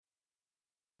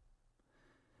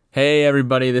Hey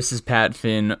everybody, this is Pat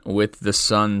Finn with the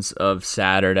Sons of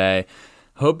Saturday.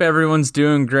 Hope everyone's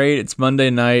doing great. It's Monday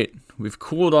night. We've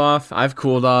cooled off. I've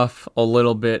cooled off a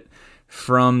little bit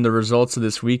from the results of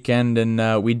this weekend,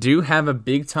 and we do have a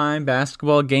big-time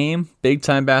basketball game,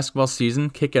 big-time basketball season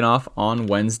kicking off on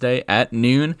Wednesday at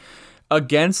noon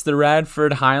against the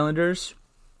Radford Highlanders.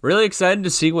 Really excited to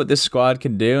see what this squad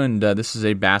can do, and this is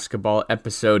a basketball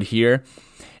episode here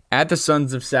at the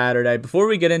Sons of Saturday. Before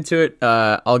we get into it,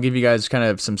 I'll give you guys kind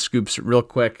of some scoops real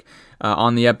quick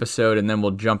on the episode, and then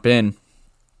we'll jump in.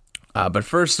 But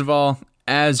first of all,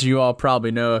 as you all probably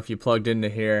know if you plugged into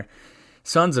here,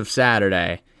 Sons of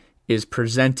Saturday is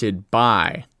presented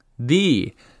by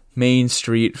the Main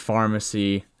Street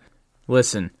Pharmacy.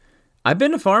 Listen, I've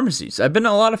been to pharmacies. I've been to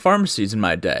a lot of pharmacies in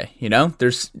my day. You know,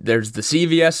 there's the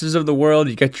CVS's of the world.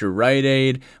 You get your Rite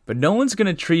Aid, but no one's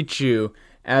going to treat you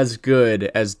as good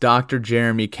as Dr.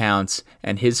 Jeremy Counts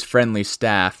and his friendly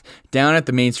staff down at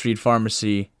the Main Street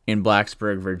Pharmacy in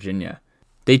Blacksburg, Virginia.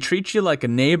 They treat you like a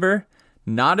neighbor,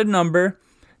 not a number.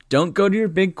 Don't go to your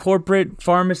big corporate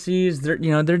pharmacies. They're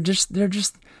just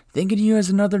thinking of you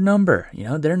as another number. You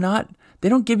know, they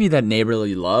don't give you that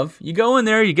neighborly love. You go in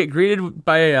there, you get greeted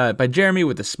by Jeremy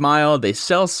with a smile. They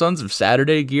sell Sons of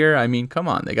Saturday gear. I mean, come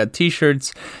on. They got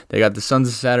t-shirts. They got the Sons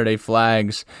of Saturday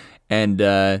flags. And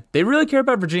they really care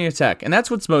about Virginia Tech, and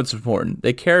that's what's most important.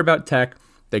 They care about Tech,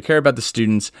 they care about the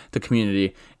students, the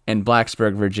community, and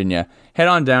Blacksburg, Virginia. Head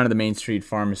on down to the Main Street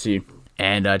Pharmacy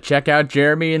and check out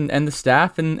Jeremy and the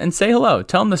staff and say hello.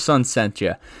 Tell them the Sun sent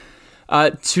you.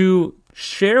 To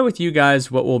share with you guys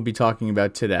what we'll be talking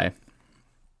about today,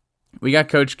 we got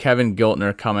Coach Kevin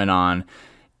Giltner coming on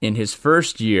in his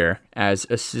first year as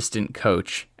assistant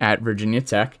coach at Virginia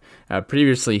Tech.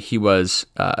 Previously, he was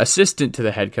assistant to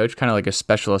the head coach, kind of like a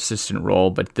special assistant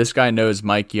role, but this guy knows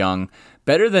Mike Young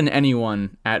better than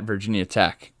anyone at Virginia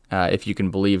Tech, if you can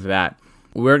believe that.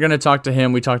 We're going to talk to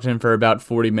him. We talked to him for about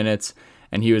 40 minutes,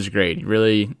 and he was great. He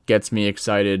really gets me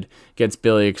excited, gets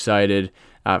Billy excited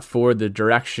for the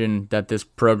direction that this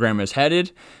program is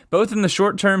headed, both in the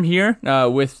short term here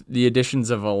with the additions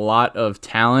of a lot of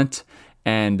talent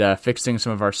and fixing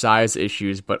some of our size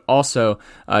issues, but also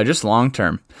just long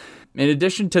term. In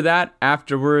addition to that,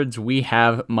 afterwards, we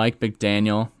have Mike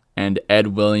McDaniel and Ed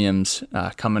Williams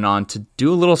coming on to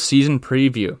do a little season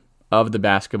preview of the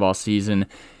basketball season.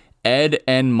 Ed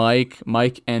and Mike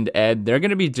and Ed, they're going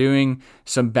to be doing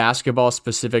some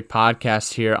basketball-specific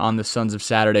podcasts here on the Sons of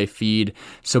Saturday feed.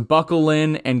 So buckle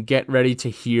in and get ready to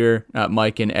hear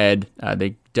Mike and Ed.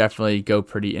 They definitely go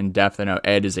pretty in-depth. I know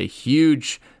Ed is a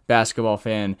huge basketball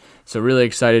fan, so really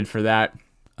excited for that.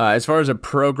 As far as a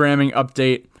programming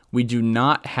update, we do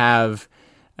not have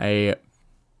a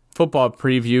football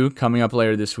preview coming up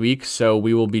later this week, so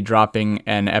we will be dropping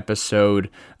an episode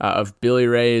of Billy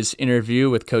Ray's interview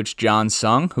with Coach John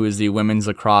Sung, who is the women's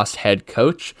lacrosse head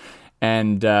coach.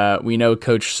 And we know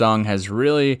Coach Sung has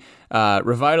really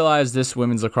revitalized this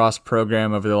women's lacrosse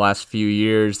program over the last few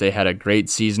years. They had a great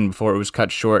season before it was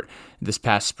cut short this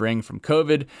past spring from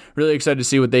COVID. Really excited to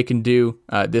see what they can do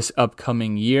this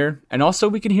upcoming year. And also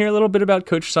we can hear a little bit about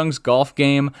Coach Sung's golf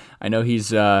game. I know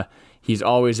he's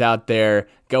always out there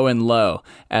going low,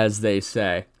 as they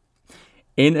say.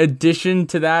 In addition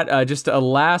to that, just a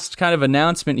last kind of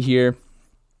announcement here.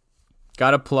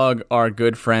 Got to plug our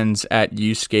good friends at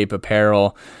Uscape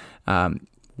Apparel.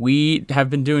 We have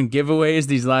been doing giveaways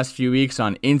these last few weeks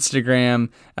on Instagram.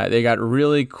 They got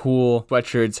really cool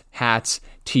sweatshirts, hats,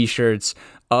 t-shirts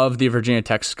of the Virginia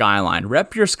Tech skyline.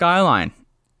 Rep your skyline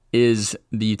is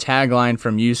the tagline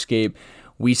from Uscape.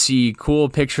 We see cool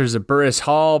pictures of Burris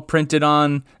Hall printed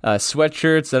on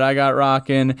sweatshirts that I got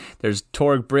rocking. There's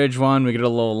Torg Bridge one. We get a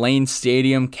little Lane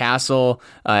Stadium Castle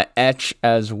etch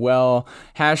as well.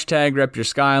 Hashtag Rep Your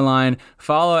Skyline.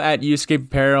 Follow at Uscape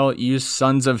Apparel. Use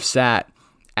Sons of Sat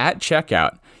at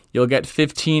checkout. You'll get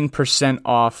 15%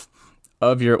 off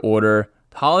of your order.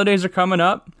 The holidays are coming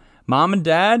up. Mom and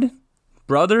dad,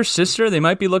 brother, sister, they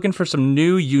might be looking for some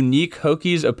new unique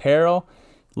Hokies apparel.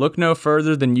 Look no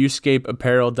further than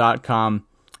uscapeapparel.com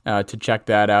to check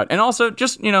that out. And also,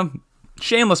 just,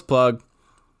 shameless plug,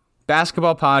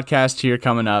 basketball podcast here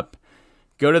coming up.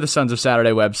 Go to the Sons of Saturday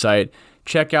website.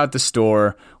 Check out the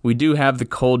store. We do have the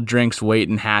cold drinks, weight,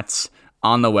 and hats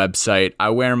on the website. I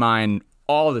wear mine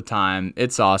all the time.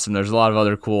 It's awesome. There's a lot of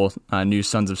other cool new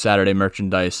Sons of Saturday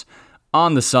merchandise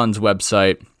on the Suns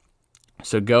website.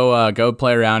 So go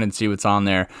play around and see what's on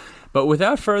there. But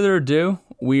without further ado,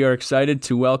 we are excited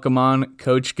to welcome on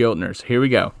Coach Giltner. So here we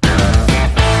go.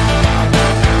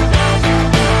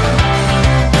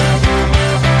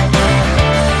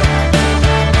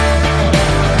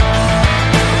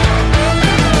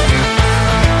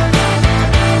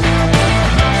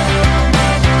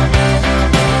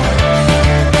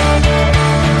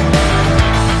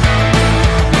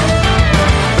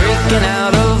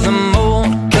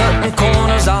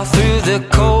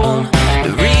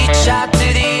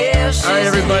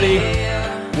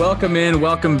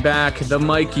 welcome back. The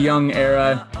Mike Young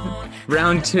era.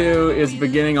 Round 2 is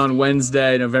beginning on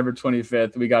Wednesday, November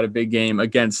 25th. We got a big game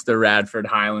against the Radford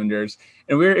Highlanders,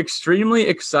 and we're extremely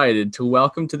excited to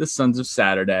welcome to the Sons of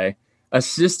Saturday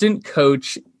assistant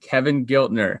coach Kevin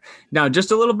Giltner. Now,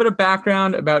 just a little bit of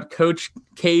background about Coach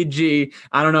KG.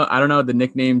 I don't know the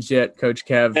nicknames yet, Coach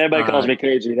Kev. Everybody calls me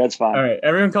KG. That's fine. All right,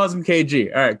 everyone calls him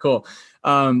KG. All right, cool.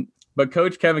 But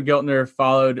Coach Kevin Giltner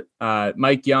followed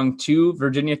Mike Young to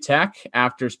Virginia Tech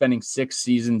after spending 6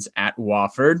 seasons at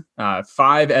Wofford,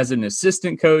 5 as an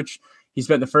assistant coach. He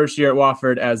spent the first year at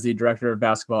Wofford as the director of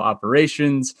basketball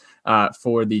operations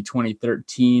for the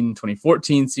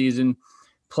 2013-2014 season.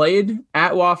 Played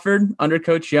at Wofford under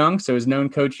Coach Young, so has known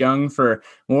Coach Young for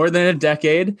more than a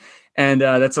decade. And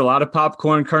that's a lot of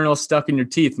popcorn kernels stuck in your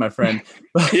teeth, my friend.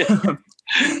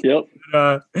 Yep.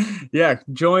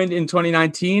 Joined in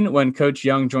 2019 when Coach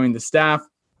Young joined the staff.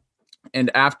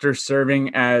 And after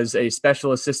serving as a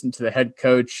special assistant to the head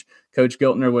coach, Coach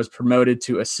Giltner was promoted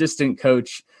to assistant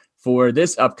coach for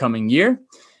this upcoming year.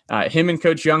 Him and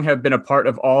Coach Young have been a part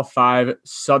of all 5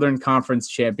 Southern Conference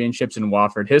championships in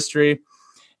Wofford history.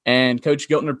 And Coach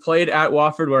Giltner played at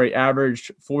Wofford, where he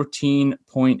averaged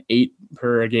 14.8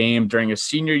 per game during his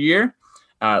senior year.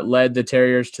 Led the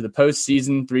Terriers to the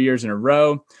postseason 3 years in a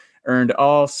row, earned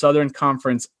all Southern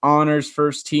Conference honors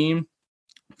first team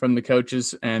from the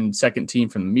coaches and second team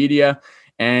from the media,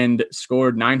 and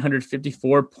scored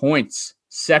 954 points,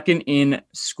 second in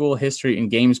school history in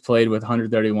games played with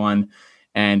 131,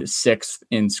 and 6th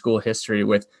in school history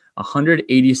with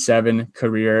 187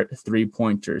 career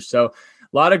three-pointers. So a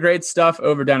lot of great stuff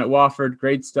over down at Wofford,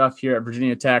 great stuff here at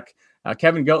Virginia Tech.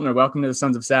 Kevin Giltner, welcome to the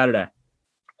Sons of Saturday.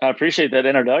 I appreciate that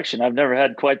introduction. I've never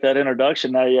had quite that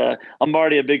introduction. I'm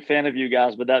already a big fan of you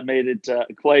guys, but that made it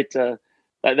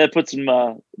that put some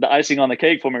the icing on the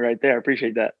cake for me right there. I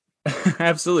appreciate that.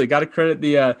 Absolutely. Got to credit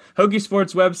the Hokie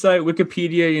Sports website,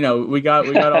 Wikipedia. We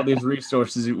got all these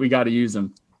resources. We got to use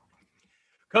them.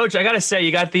 Coach, I gotta say,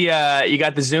 you got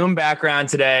the Zoom background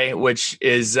today, which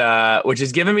is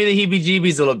giving me the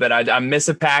heebie-jeebies a little bit. I miss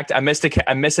a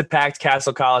packed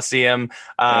Castle Coliseum,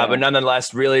 but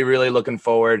nonetheless, really, really looking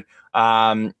forward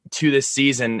to this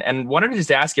season. And wanted to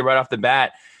just ask you right off the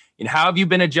bat, how have you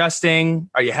been adjusting?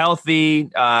 Are you healthy?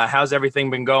 How's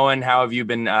everything been going? How have you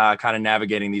been kind of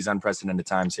navigating these unprecedented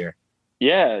times here?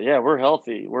 Yeah, we're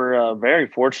healthy. We're very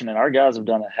fortunate. Our guys have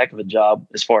done a heck of a job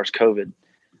as far as COVID.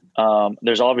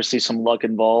 There's obviously some luck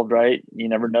involved, right? You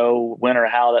never know when or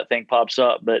how that thing pops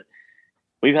up, but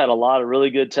we've had a lot of really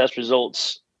good test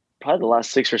results probably the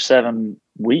last 6 or 7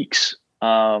 weeks.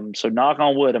 So knock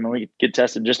on wood. I mean, we get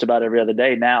tested just about every other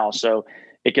day now, so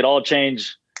it could all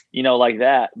change, like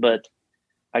that. But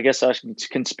I guess I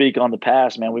can speak on the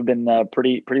past, man. We've been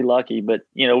pretty lucky, but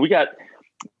we got,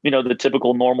 the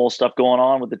typical normal stuff going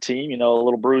on with the team, a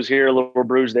little bruise here, a little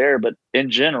bruise there, but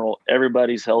in general,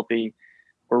 everybody's healthy.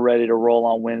 We're ready to roll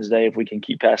on Wednesday if we can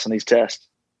keep passing these tests.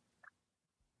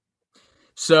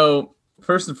 So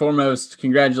first and foremost,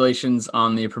 congratulations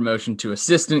on the promotion to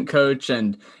assistant coach.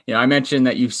 And, I mentioned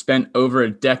that you've spent over a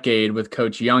decade with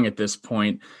Coach Young at this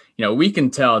point. We can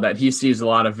tell that he sees a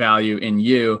lot of value in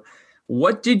you.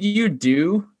 What did you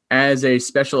do as a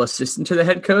special assistant to the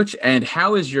head coach, and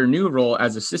how is your new role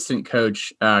as assistant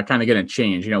coach kind of going to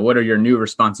change? What are your new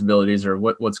responsibilities, or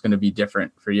what's going to be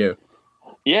different for you?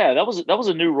 Yeah, that was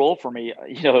a new role for me. At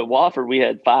Wofford, we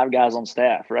had 5 guys on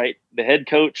staff, right? The head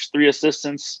coach, 3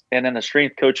 assistants, and then a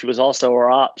strength coach who was also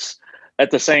our ops at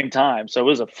the same time. So it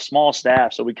was a small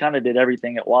staff. So we kind of did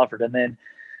everything at Wofford. And then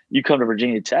you come to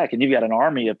Virginia Tech and you've got an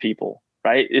army of people,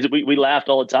 right? We laughed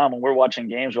all the time when we're watching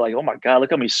games. We're like, oh my God, look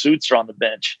how many suits are on the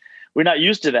bench. We're not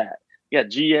used to that. You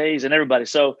got GAs and everybody.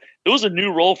 So it was a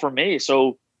new role for me.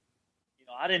 So,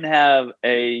 I didn't have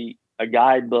a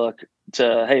guidebook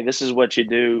to, hey, this is what you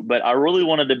do. But I really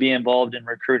wanted to be involved in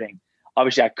recruiting.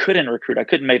 Obviously, I couldn't recruit. I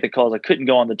couldn't make the calls. I couldn't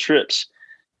go on the trips.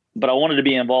 But I wanted to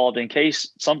be involved in case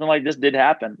something like this did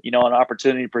happen. An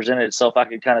opportunity presented itself. I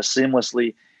could kind of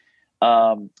seamlessly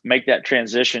make that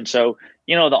transition. So,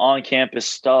 the on-campus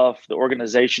stuff, the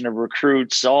organization of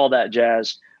recruits, all that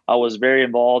jazz, I was very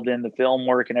involved in the film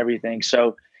work and everything.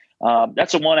 So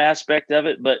that's one aspect of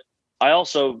it. But I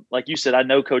also, like you said, I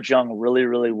know Coach Young really,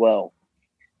 really well.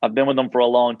 I've been with him for a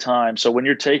long time. So when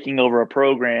you're taking over a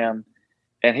program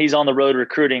and he's on the road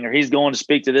recruiting, or he's going to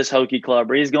speak to this Hokie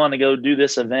club, or he's going to go do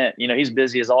this event, he's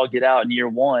busy as all get out in year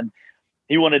one.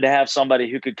 He wanted to have somebody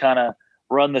who could kind of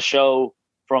run the show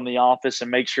from the office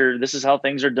and make sure this is how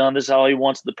things are done. This is how he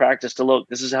wants the practice to look.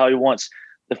 This is how he wants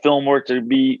the film work to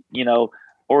be,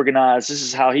 organized. This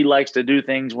is how he likes to do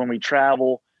things when we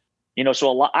travel.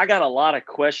 So I got a lot of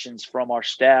questions from our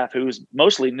staff, who's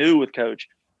mostly new with Coach,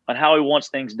 on how he wants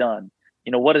things done.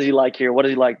 What does he like here? What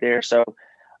does he like there? So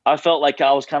I felt like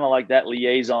I was kind of like that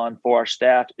liaison for our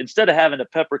staff. Instead of having to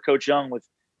pepper Coach Young with,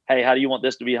 hey, how do you want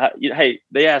this to be? Hey,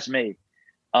 they asked me.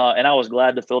 And I was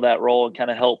glad to fill that role and kind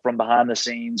of help from behind the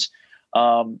scenes.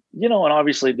 And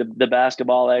obviously the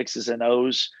basketball X's and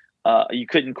O's, you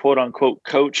couldn't quote unquote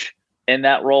coach in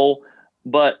that role,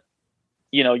 but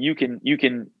you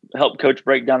can help Coach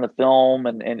break down the film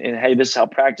and hey, this is how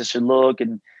practice should look.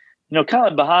 And, kind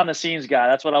of behind the scenes guy.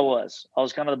 That's what I was. I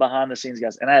was kind of the behind the scenes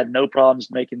guys, and I had no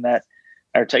problems making that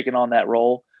or taking on that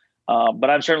role. But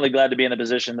I'm certainly glad to be in the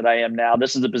position that I am now.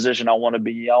 This is the position I want to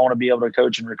be. I want to be able to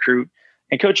coach and recruit.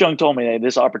 And Coach Young told me, hey,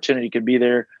 this opportunity could be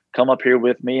there. Come up here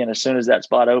with me. And as soon as that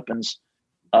spot opens,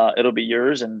 it'll be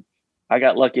yours. And I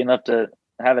got lucky enough to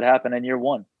have it happen in year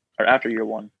one or after year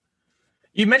one.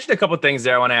 You mentioned a couple of things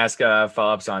there I want to ask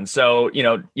follow-ups on. So,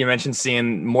 you mentioned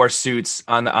seeing more suits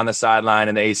on the sideline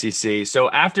in the ACC. So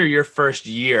after your first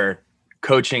year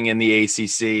coaching in the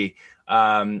ACC,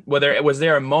 was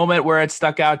there a moment where it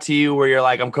stuck out to you where you're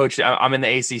like, I'm in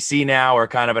the ACC now, or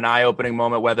kind of an eye-opening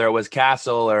moment, whether it was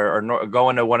Castle or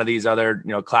going to one of these other,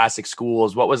 classic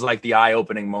schools? What was like the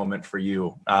eye-opening moment for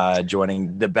you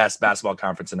joining the best basketball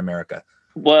conference in America?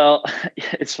 Well,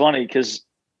 it's funny because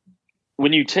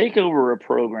when you take over a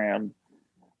program,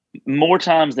 more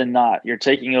times than not, you're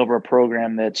taking over a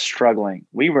program that's struggling.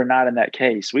 We were not in that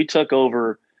case. We took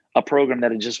over a program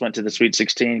that had just went to the Sweet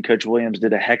 16. Coach Williams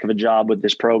did a heck of a job with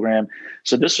this program.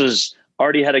 So this was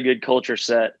already had a good culture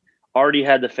set, already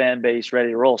had the fan base ready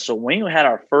to roll. So when we had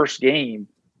our first game,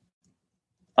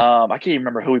 I can't even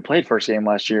remember who we played first game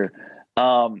last year.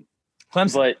 Clemson.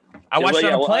 But I watched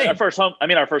them play. Our first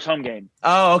home game.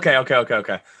 Oh, okay. Our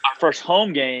first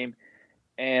home game.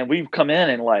 And we've come in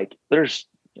and there's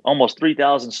almost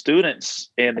 3,000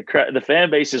 students and the fan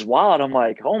base is wild. I'm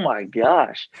like, oh my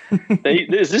gosh,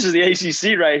 this is the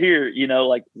ACC right here.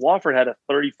 Wofford had a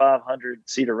 3,500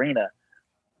 seat arena.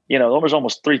 There was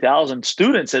almost 3,000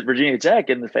 students at Virginia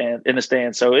Tech in the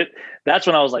stand. So that's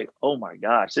when I was like, oh my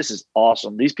gosh, this is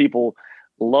awesome. These people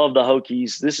love the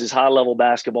Hokies. This is high level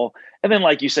basketball. And then,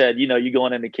 like you said, you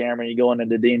going into Cameron, you going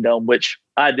into Dean Dome, which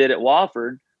I did at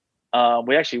Wofford.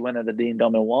 We actually went into Dean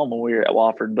Dome and won when we were at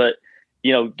Wofford, but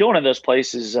going to those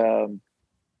places,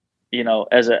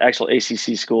 as an actual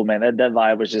ACC school, man, that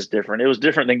vibe was just different. It was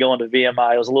different than going to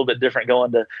VMI. It was a little bit different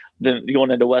than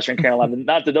going into Western Carolina.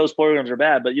 Not that those programs are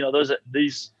bad, but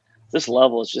this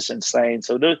level is just insane.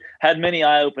 So those had many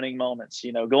eye-opening moments.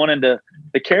 Going into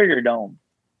the Carrier Dome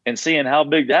and seeing how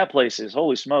big that place is.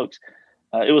 Holy smokes!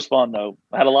 It was fun though.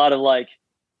 I had a lot of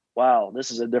wow, this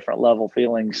is a different level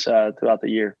feelings throughout the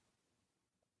year.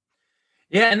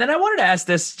 Yeah, and then I wanted to ask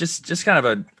this just kind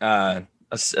of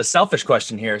a selfish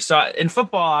question here. So in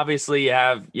football, obviously you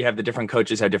have the different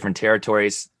coaches have different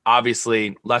territories.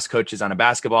 Obviously, less coaches on a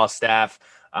basketball staff.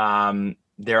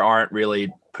 There aren't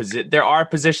really there are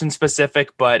position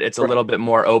specific, but it's a little bit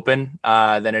more open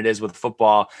than it is with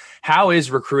football. How is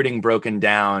recruiting broken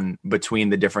down between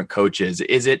the different coaches?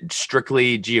 Is it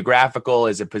strictly geographical?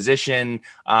 Is it position?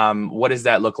 What does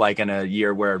that look like in a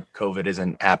year where COVID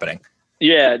isn't happening?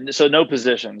 Yeah, so no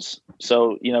positions.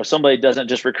 So, somebody doesn't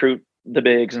just recruit the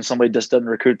bigs and somebody just doesn't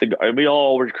recruit the guard. We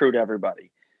all recruit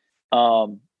everybody.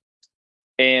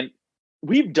 And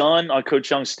we've done on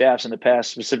Coach Young's staffs in the past,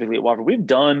 specifically at Wofford, we've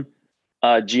done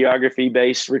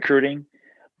geography-based recruiting.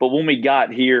 But when we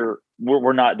got here,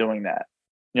 we're not doing that.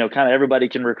 Kind of everybody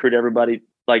can recruit everybody.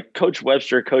 Like Coach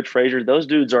Webster, Coach Frazier, those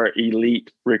dudes are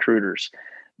elite recruiters.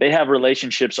 They have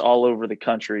relationships all over the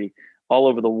country, all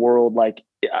over the world.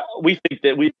 We think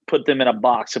that we put them in a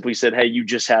box if we said, hey, you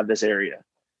just have this area.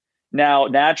 Now,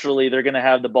 naturally, they're going to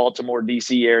have the Baltimore,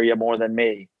 D.C. area more than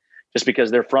me, just because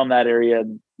they're from that area.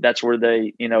 That's where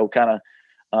they, kind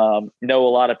of know a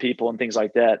lot of people and things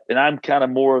like that. And I'm kind of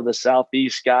more of the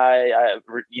Southeast guy.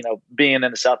 Being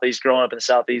in the Southeast, growing up in the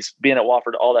Southeast, being at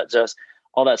Wofford, all that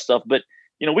stuff. But,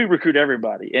 we recruit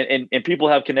everybody and people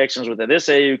have connections with this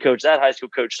AAU coach, that high school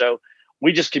coach. So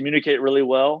we just communicate really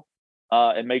well.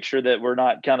 And make sure that we're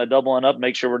not kind of doubling up,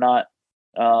 make sure we're not,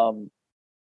 kind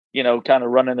of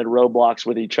running into roadblocks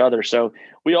with each other. So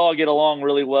we all get along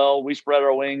really well. We spread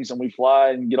our wings and we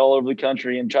fly and get all over the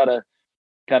country and try to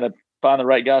kind of find the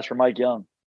right guys for Mike Young.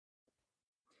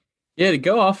 Yeah, to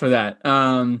go off of that,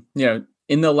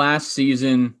 in the last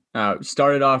season,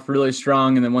 started off really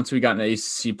strong. And then once we got into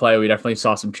ACC play, we definitely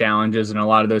saw some challenges. And a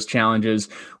lot of those challenges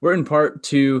were in part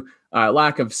to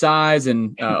lack of size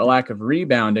and a lack of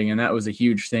rebounding. And that was a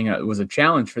huge thing. It was a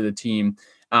challenge for the team.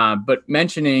 But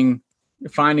mentioning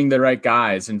finding the right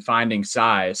guys and finding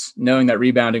size, knowing that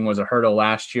rebounding was a hurdle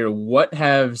last year. What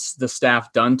has the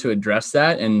staff done to address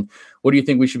that? And what do you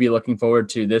think we should be looking forward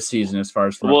to this season as far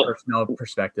as from a personnel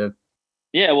perspective?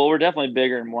 Yeah, well, we're definitely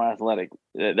bigger and more athletic.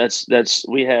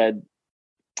 We had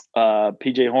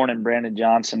PJ Horn and Brandon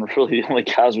Johnson were really the only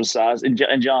guys with size, and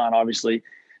John, obviously,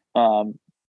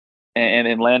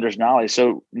 and Landers Nolly.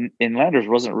 So, and Landers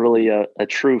wasn't really a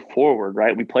true forward,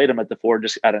 right? We played him at the forward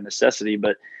just out of necessity,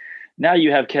 but now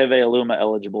you have Keve Aluma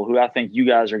eligible, who I think you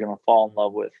guys are going to fall in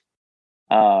love with.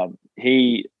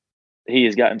 He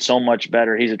has gotten so much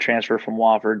better. He's a transfer from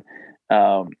Wofford.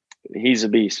 He's a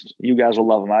beast. You guys will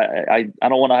love him. I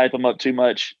don't want to hype him up too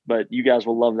much, but you guys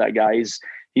will love that guy.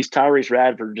 He's Tyrese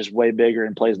Radford, just way bigger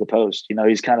and plays the post.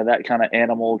 He's kind of that kind of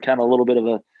animal, kind of a little bit of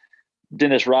a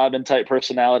Dennis Rodman type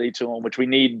personality to him, which we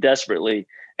need desperately.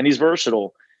 And he's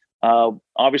versatile.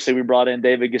 Obviously, we brought in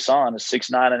David Gasson, a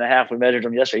 6'9.5". We measured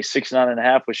him yesterday,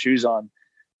 6'9.5" with shoes on.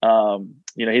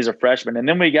 He's a freshman. And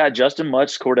then we got Justin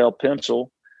Mutz, Cordell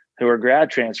Pencil, who are grad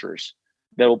transfers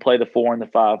that will play the 4 and the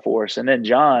 5 for us. And then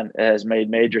John has made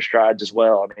major strides as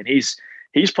well. I mean,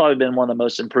 he's probably been one of the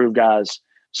most improved guys.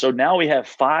 So now we have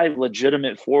 5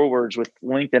 legitimate forwards with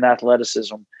length and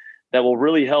athleticism that will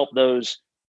really help those.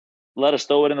 Let us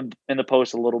throw it in the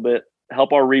post a little bit,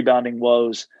 help our rebounding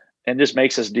woes, and just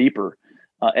makes us deeper.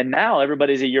 And now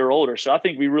everybody's a year older. So I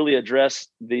think we really address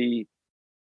the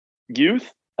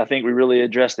youth. I think we really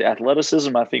address the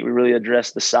athleticism. I think we really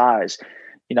address the size.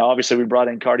 Obviously we brought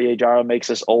in Cartier Jara, makes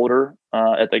us older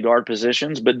at the guard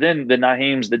positions, but then the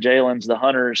Naheems, the Jalens, the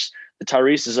Hunters, the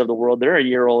Tyreses of the world, they're a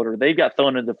year older. They've got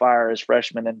thrown into the fire as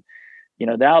freshmen, and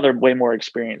now they're way more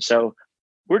experienced. So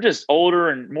we're just older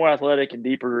and more athletic and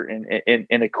deeper in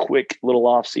a quick little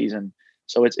off season.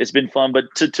 So it's been fun.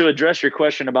 But to address your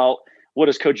question about what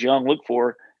does Coach Young look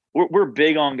for, we're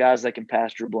big on guys that can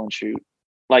pass, dribble, and shoot,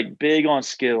 like big on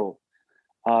skill.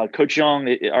 Coach Young,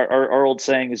 our old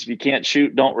saying is, if you can't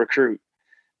shoot, don't recruit.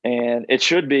 And it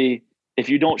should be, if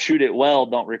you don't shoot it well,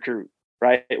 don't recruit,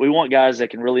 right? We want guys that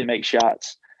can really make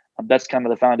shots. That's kind of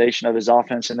the foundation of his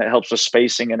offense, and that helps with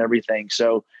spacing and everything.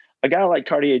 So a guy like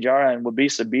Cartier Jara and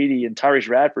Wabisa Beatty and Tyrese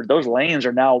Radford, those lanes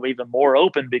are now even more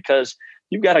open because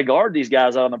you've got to guard these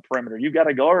guys out on the perimeter. You've got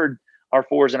to guard our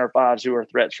 4s and our 5s who are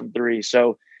threats from 3.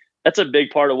 So that's a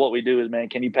big part of what we do is, man,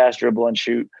 can you pass, dribble, and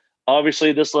shoot? Obviously,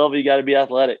 at this level, you got to be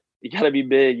athletic. You got to be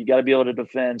big. You got to be able to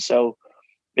defend. So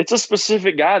it's a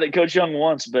specific guy that Coach Young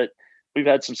wants, but we've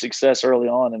had some success early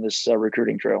on in this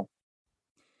recruiting trail.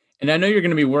 And I know you're going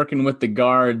to be working with the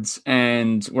guards,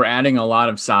 and we're adding a lot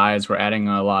of size. We're adding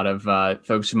a lot of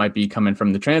folks who might be coming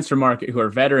from the transfer market who are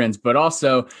veterans, but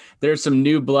also there's some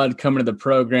new blood coming to the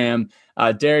program.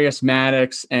 Darius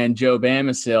Maddox and Joe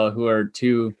Bamisil, who are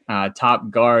 2 top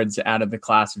guards out of the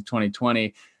class of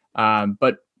 2020.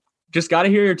 But just got to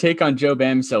hear your take on Joe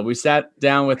Bamisil. We sat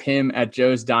down with him at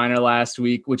Joe's Diner last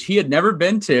week, which he had never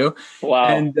been to. Wow.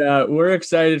 And we're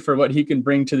excited for what he can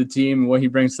bring to the team and what he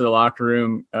brings to the locker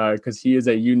room because he is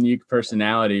a unique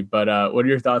personality. But what are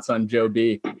your thoughts on Joe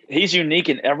B? He's unique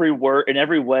in every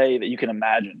way that you can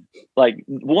imagine. Like,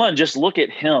 one, just look at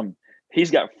him.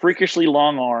 He's got freakishly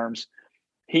long arms.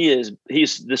 He's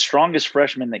the strongest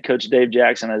freshman that Coach Dave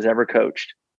Jackson has ever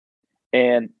coached.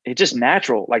 And it's just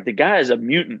natural. Like, the guy is a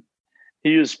mutant.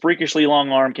 He is freakishly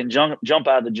long arm, can jump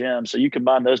out of the gym. So you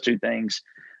combine those 2 things,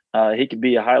 he could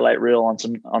be a highlight reel on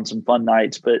some fun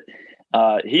nights. But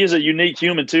he is a unique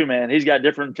human too, man. He's got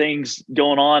different things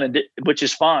going on, which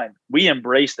is fine. We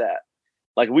embrace that.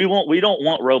 Like, we don't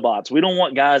want robots. We don't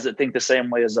want guys that think the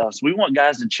same way as us. We want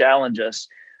guys to challenge us,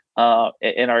 and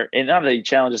not that he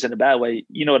challenges us in a bad way.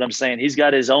 You know what I'm saying? He's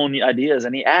got his own ideas,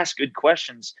 and he asks good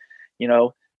questions.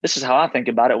 This is how I think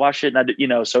about it. Why shouldn't I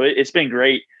do? So it's been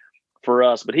great for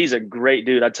us, but he's a great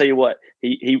dude. I tell you what,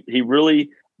 he really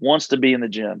wants to be in the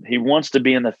gym. He wants to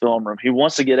be in the film room. He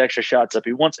wants to get extra shots up.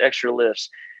 He wants extra lifts.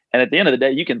 And at the end of the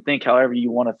day, you can think however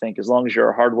you want to think, as long as you're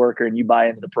a hard worker and you buy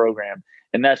into the program.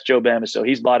 And that's Joe Bama. So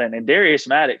he's bought in. And Darius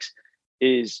Maddox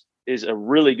is a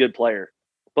really good player.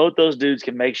 Both those dudes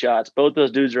can make shots. Both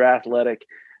those dudes are athletic.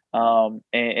 And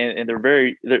they're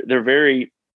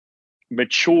very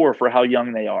mature for how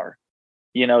young they are.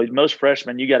 Most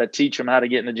freshmen, you got to teach them how to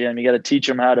get in the gym. You got to teach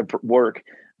them how to work,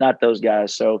 not those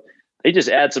guys. So they just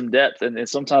add some depth. And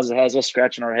sometimes it has us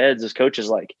scratching our heads as coaches,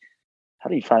 like, how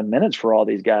do you find minutes for all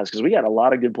these guys? Because we got a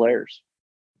lot of good players.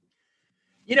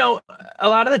 A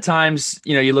lot of the times,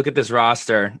 you look at this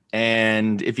roster,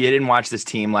 and if you didn't watch this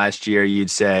team last year, you'd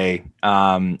say,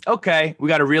 okay, we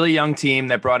got a really young team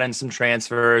that brought in some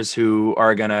transfers who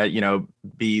are going to,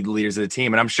 be the leaders of the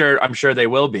team. And I'm sure they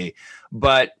will be.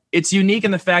 But it's unique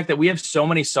in the fact that we have so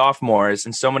many sophomores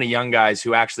and so many young guys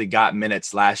who actually got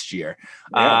minutes last year.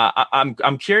 Yeah.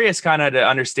 I'm curious kind of to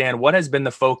understand what has been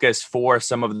the focus for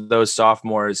some of those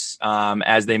sophomores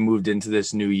as they moved into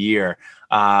this new year,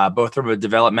 both from a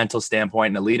developmental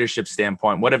standpoint and a leadership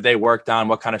standpoint. What have they worked on?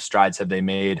 What kind of strides have they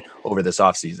made over this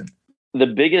offseason? The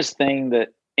biggest thing that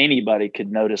anybody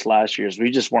could notice last year is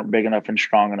we just weren't big enough and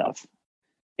strong enough.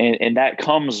 And that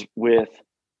comes with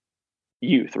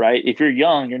youth, right? If you're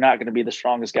young, you're not going to be the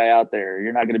strongest guy out there.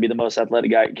 You're not going to be the most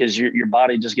athletic guy because your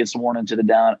body just gets worn into the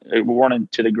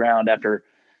ground after,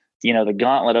 the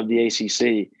gauntlet of the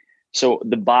ACC. So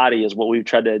the body is what we've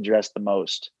tried to address the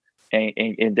most.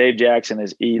 And Dave Jackson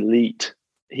is elite.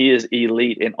 He is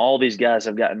elite. And all these guys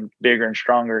have gotten bigger and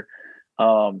stronger.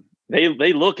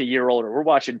 They look a year older. We're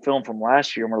watching film from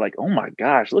last year and we're like, oh my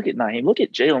gosh, look at Naheem, look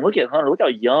at Jalen, look at Hunter, look how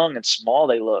young and small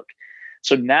they look.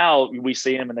 So now we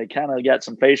see them and they kind of got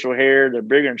some facial hair. They're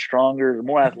bigger and stronger, they're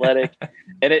more athletic.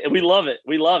 And we love it.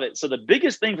 We love it. So the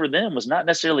biggest thing for them was not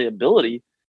necessarily ability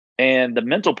and the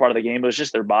mental part of the game, it was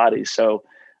just their bodies. So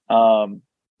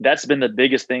that's been the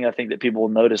biggest thing I think that people will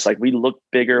notice. Like we look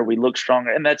bigger, we look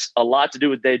stronger. And that's a lot to do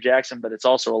with Dave Jackson, but it's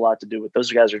also a lot to do with those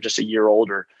guys are just a year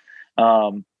older.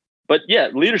 But yeah,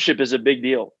 leadership is a big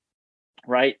deal,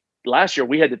 right? Last year,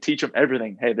 we had to teach them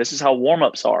everything. Hey, this is how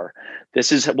warm-ups are.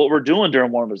 This is what we're doing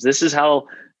during warm-ups. This is how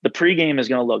the pregame is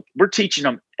going to look. We're teaching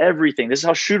them everything. This is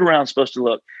how shoot-around is supposed to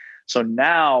look. So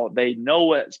now they know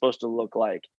what it's supposed to look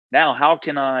like. Now, how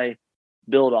can I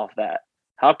build off that?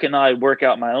 How can I work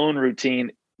out my own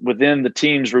routine within the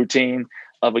team's routine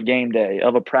of a game day,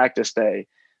 of a practice day?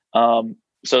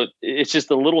 So it's just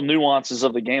the little nuances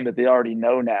of the game that they already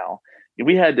know now.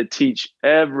 We had to teach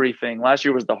everything. Last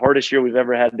year was the hardest year we've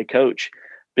ever had to coach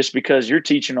just because you're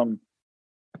teaching them,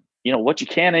 what you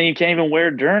can and you can't even wear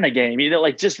during a game,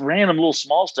 like just random little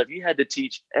small stuff. You had to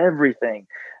teach everything,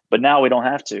 but now we don't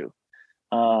have to.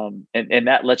 And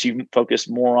that lets you focus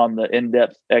more on the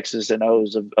in-depth X's and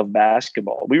O's of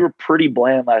basketball. We were pretty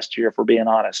bland last year, if we're being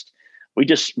honest. We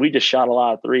just shot a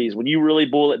lot of threes. When you really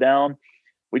boil it down,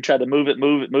 we tried to move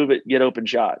it, get open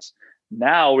shots.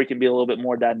 Now we can be a little bit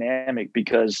more dynamic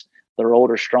because they're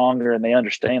older, stronger, and they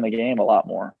understand the game a lot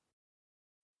more.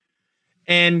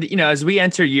 And, as we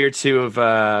enter year 2 of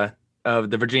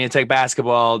the Virginia Tech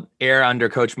basketball era under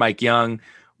Coach Mike Young,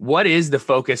 what is the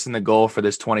focus and the goal for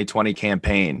this 2020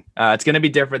 campaign? It's going to be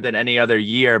different than any other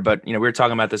year, but, we were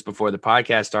talking about this before the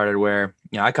podcast started where,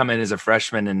 I come in as a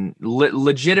freshman and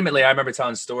legitimately I remember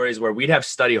telling stories where we'd have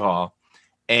study hall.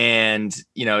 And,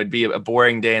 it'd be a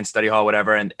boring day in study hall,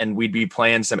 whatever, and we'd be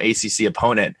playing some ACC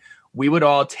opponent. We would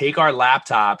all take our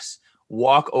laptops,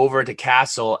 walk over to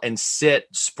Castle and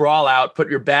sprawl out, put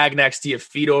your bag next to you,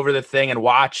 feet over the thing, and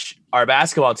watch our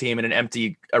basketball team in an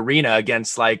empty arena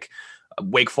against like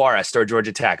Wake Forest or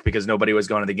Georgia Tech because nobody was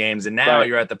going to the games. And now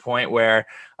You're at the point where,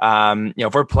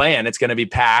 if we're playing, it's going to be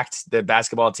packed. The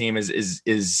basketball team is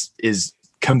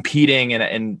competing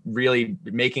and really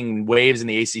making waves in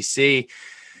the ACC.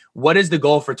 What is the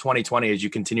goal for 2020 as you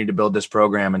continue to build this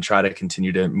program and try to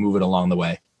continue to move it along the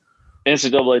way?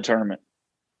 NCAA tournament.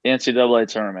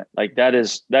 Like that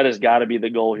is got to be the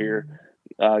goal here.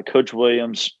 Coach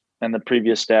Williams and the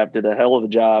previous staff did a hell of a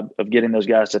job of getting those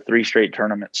guys to 3 straight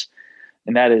tournaments.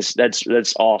 And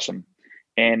that's awesome.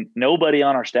 And nobody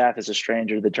on our staff is a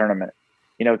stranger to the tournament.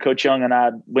 Coach Young and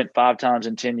I went 5 times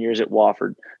in 10 years at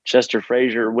Wofford. Chester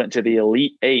Frazier went to the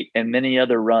Elite 8 and many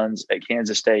other runs at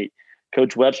Kansas State.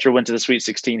 Coach Webster went to the Sweet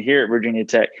 16 here at Virginia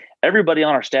Tech. Everybody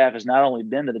on our staff has not only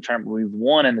been to the tournament, we've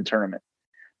won in the tournament.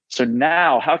 So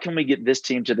now how can we get this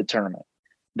team to the tournament?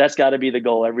 That's got to be the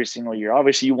goal every single year.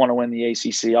 Obviously, you want to win the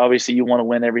ACC. Obviously, you want to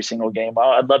win every single game.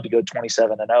 I'd love to go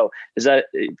 27-0. Is that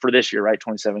for this year, right?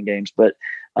 27 games. But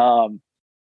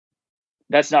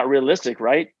that's not realistic,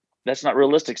 right? That's not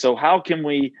realistic. So how can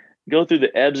we go through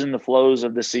the ebbs and the flows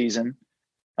of the season,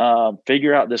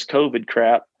 figure out this COVID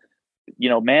crap,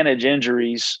 manage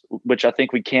injuries, which I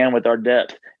think we can with our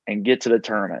depth, and get to the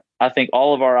tournament. I think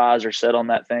all of our eyes are set on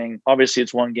that thing. Obviously,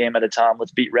 it's one game at a time.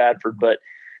 Let's beat Radford. But,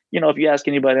 if you ask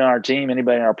anybody on our team,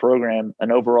 anybody in our program, an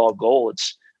overall goal,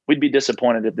 we'd be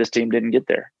disappointed if this team didn't get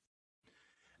there.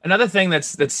 Another thing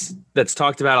that's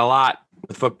talked about a lot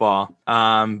with football,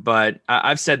 but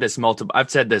I've said this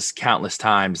countless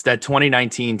times, that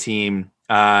 2019 team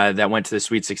that went to the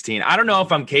Sweet 16. I don't know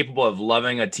if I'm capable of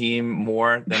loving a team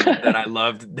more than I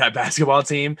loved that basketball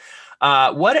team.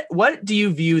 What do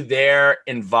you view their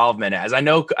involvement as? I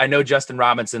know Justin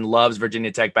Robinson loves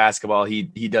Virginia Tech basketball. He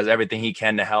does everything he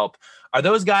can to help. Are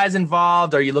those guys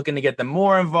involved? Are you looking to get them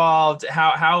more involved?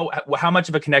 How much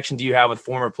of a connection do you have with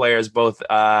former players, both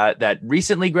that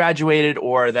recently graduated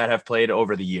or that have played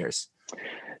over the years?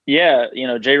 Yeah,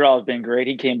 J-Rob has been great.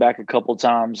 He came back a couple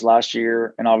times last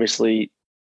year, and obviously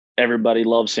everybody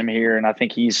loves him here. And I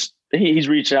think he's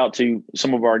reached out to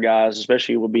some of our guys,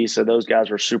 especially Wabisa. Those guys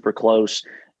were super close,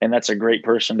 and that's a great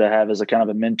person to have as a kind of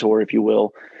a mentor, if you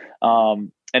will.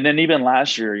 And then even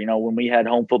last year, when we had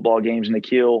home football games,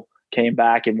 Nikhil came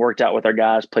back and worked out with our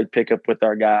guys, played pickup with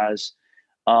our guys.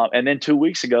 And then 2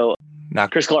 weeks ago,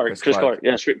 Chris Clark. Yeah,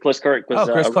 Chris Clark was.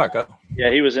 Chris Clark.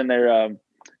 Yeah, he was in there.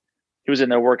 He was in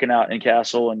there working out in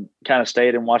Castle and kind of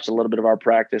stayed and watched a little bit of our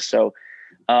practice. So,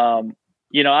 I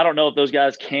don't know if those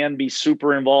guys can be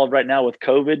super involved right now with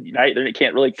COVID. Right? They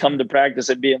can't really come to practice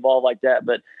and be involved like that.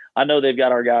 But I know they've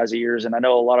got our guys' ears, and I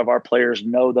know a lot of our players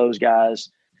know those guys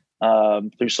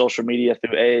through social media,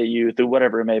 through AAU, through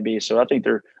whatever it may be. So I think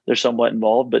they're somewhat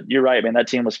involved. But you're right, man. That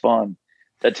team was fun.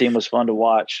 That team was fun to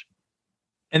watch.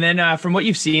 And then from what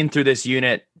you've seen through this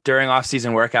unit during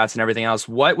off-season workouts and everything else,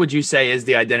 what would you say is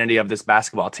the identity of this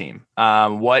basketball team?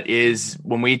 What is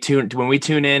when we tune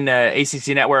in ACC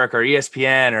Network or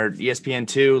ESPN or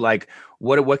ESPN2? Like,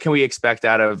 what can we expect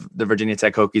out of the Virginia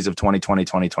Tech Hokies of 2020,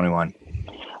 2021?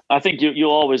 I think you'll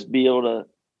always be able to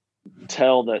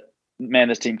tell that, man,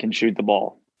 this team can shoot the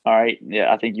ball. All right.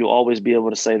 Yeah, I think you'll always be able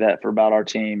to say that for about our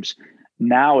teams.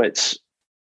 Now it's,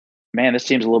 man, this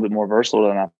team's a little bit more versatile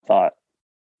than I thought.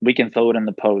 We can throw it in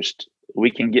the post. We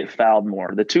can get fouled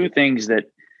more. The two things that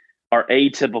are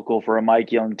atypical for a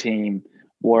Mike Young team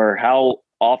were how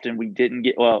often we didn't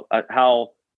get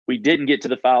to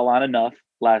the foul line enough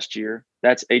last year.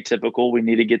 That's atypical. We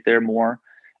need to get there more.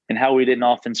 And how we didn't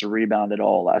offensive rebound at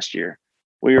all last year.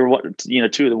 We were,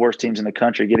 two of the worst teams in the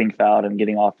country getting fouled and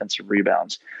getting offensive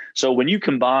rebounds. So when you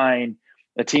combine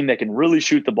a team that can really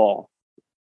shoot the ball,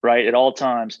 right, at all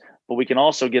times, but we can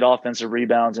also get offensive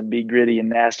rebounds and be gritty and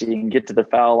nasty and get to the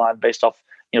foul line based off,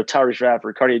 Tyrese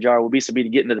Radford, Cartier Jar, Wabisa to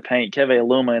get into the paint, Keve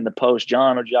Aluma in the post,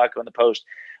 John Ojiako in the post.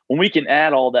 When we can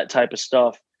add all that type of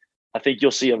stuff, I think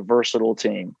you'll see a versatile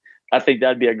team. I think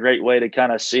that'd be a great way to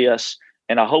kind of see us,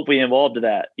 and I hope we evolve to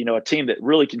that. A team that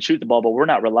really can shoot the ball, but we're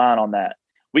not relying on that.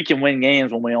 We can win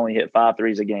games when we only hit 5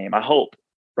 threes a game. I hope,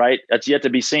 right? That's yet to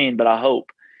be seen, but I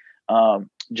hope.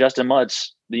 Justin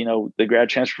Mutz, the grad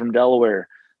transfer from Delaware,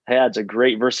 adds a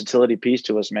great versatility piece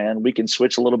to us, man. We can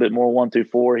switch a little bit more 1 through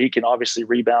 4. He can obviously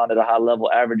rebound at a high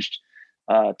level, averaged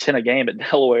 10 a game at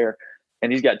Delaware,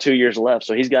 and he's got 2 years left.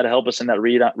 So he's got to help us in that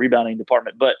rebounding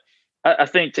department. But I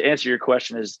think to answer your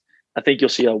question is, I think you'll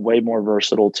see a way more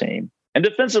versatile team. And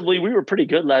defensively, we were pretty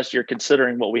good last year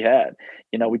considering what we had.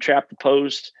 We trapped the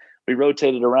post. We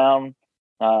rotated around.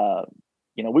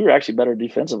 We were actually better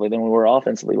defensively than we were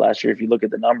offensively last year if you look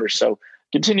at the numbers. So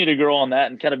continue to grow on that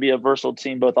and kind of be a versatile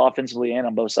team both offensively and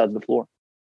on both sides of the floor.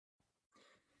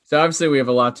 So obviously we have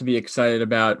a lot to be excited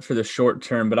about for the short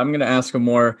term, but I'm going to ask a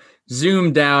more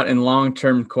zoomed out and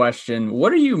long-term question.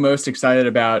 What are you most excited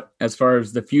about as far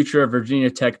as the future of Virginia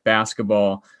Tech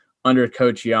basketball under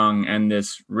Coach Young and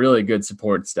this really good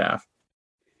support staff?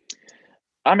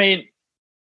 I mean,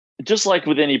 just like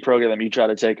with any program you try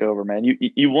to take over, man,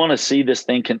 you want to see this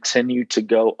thing continue to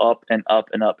go up and up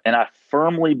and up. And I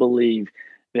firmly believe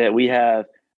that we have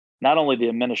not only the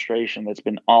administration that's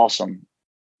been awesome,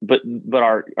 but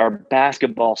our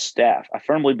basketball staff. I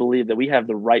firmly believe that we have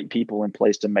the right people in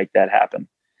place to make that happen.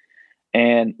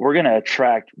 And we're going to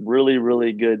attract really,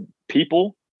 really good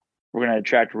people. We're going to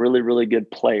attract really, really good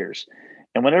players.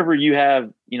 And whenever you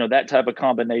have, that type of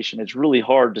combination, it's really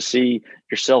hard to see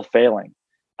yourself failing.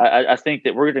 I think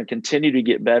that we're going to continue to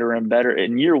get better and better.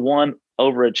 In year 1,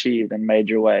 overachieved in a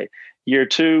major way. Year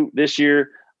 2, this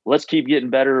year, let's keep getting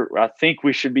better. I think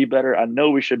we should be better. I know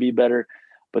we should be better.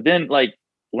 But then,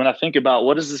 when I think about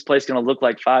what is this place going to look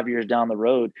like 5 years down the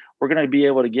road, we're going to be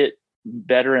able to get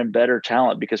better and better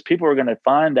talent because people are going to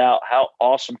find out how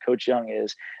awesome Coach Young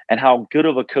is and how good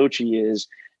of a coach he is.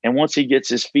 And once he gets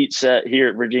his feet set here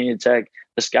at Virginia Tech,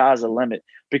 the sky's the limit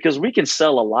because we can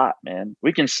sell a lot, man.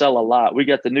 We can sell a lot. We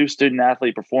got the new Student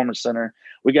Athlete Performance Center.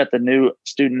 We got the new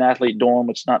Student Athlete Dorm,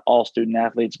 which is not all student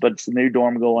athletes, but it's the new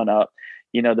dorm going up.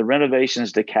 The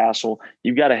renovations to Castle.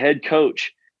 You've got a head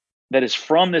coach that is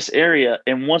from this area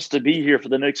and wants to be here for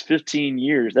the next 15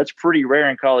 years. That's pretty rare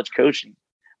in college coaching,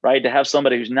 right? To have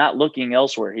somebody who's not looking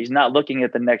elsewhere. He's not looking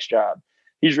at the next job.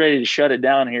 He's ready to shut it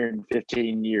down here in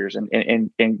 15 years and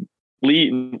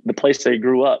leave the place that he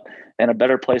grew up in a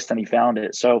better place than he found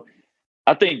it. So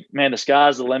I think, man, the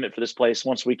sky's the limit for this place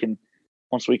once we can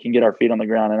get our feet on the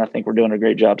ground. And I think we're doing a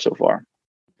great job so far.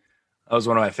 That was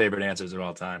one of my favorite answers of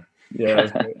all time. Yeah.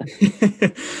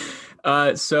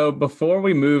 So before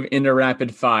we move into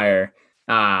rapid fire,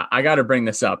 I got to bring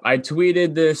this up. I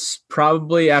tweeted this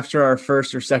probably after our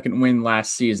first or second win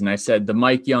last season. I said the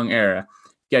Mike Young era,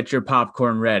 get your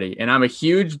popcorn ready. And I'm a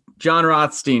huge John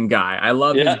Rothstein guy. I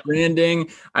love his branding.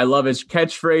 I love his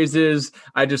catchphrases.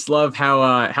 I just love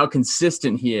how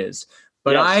consistent he is.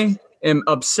 But I am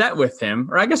upset with him,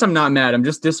 or I guess I'm not mad. I'm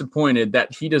just disappointed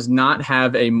that he does not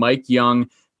have a Mike Young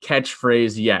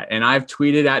catchphrase yet. And I've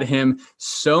tweeted at him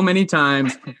so many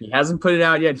times. He hasn't put it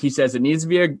out yet. He says it needs to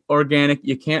be organic.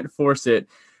 You can't force it.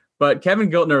 But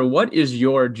Kevin Giltner, what is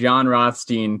your John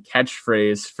Rothstein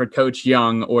catchphrase for Coach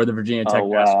Young or the Virginia Tech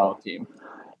basketball team?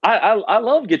 I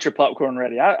love get your popcorn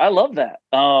ready. I love that.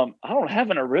 I don't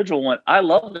have an original one. I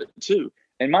love it too.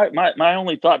 And my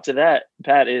only thought to that,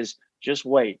 Pat, is just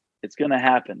wait. It's going to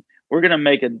happen. We're going to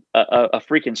make a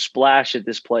freaking splash at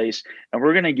this place, and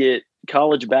we're going to get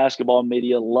college basketball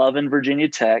media loving Virginia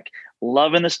Tech,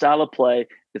 loving the style of play.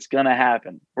 It's going to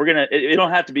happen. It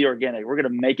don't have to be organic. We're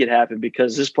going to make it happen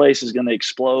because this place is going to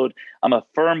explode. I'm a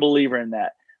firm believer in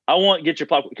that. I want get your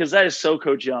popcorn because that is so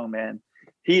Coach Young, man.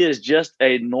 He is just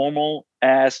a normal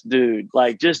ass dude,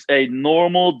 like just a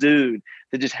normal dude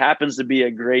that just happens to be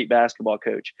a great basketball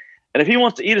coach. And if he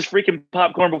wants to eat his freaking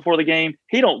popcorn before the game,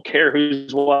 he don't care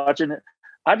who's watching it.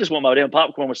 I just want my damn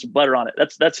popcorn with some butter on it.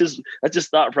 That's his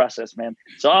thought process, man.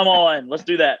 So I'm all in. Let's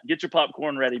do that. Get your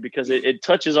popcorn ready because it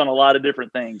touches on a lot of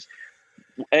different things.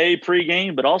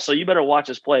 Pre-game, but also you better watch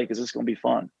us play because it's going to be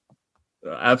fun.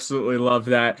 Absolutely love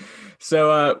that.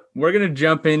 So we're going to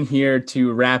jump in here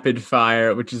to Rapid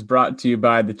Fire, which is brought to you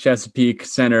by the Chesapeake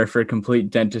Center for Complete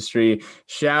Dentistry.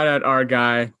 Shout out our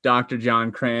guy, Dr.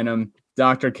 John Cranham,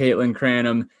 Dr. Caitlin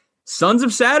Cranham. Sons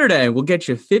of Saturday will get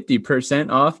you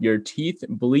 50% off your teeth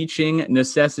bleaching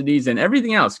necessities and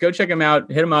everything else. Go check them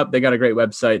out. Hit them up. They got a great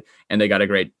website, and they got a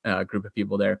great group of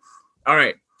people there. All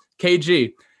right,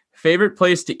 KG, favorite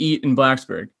place to eat in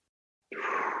Blacksburg?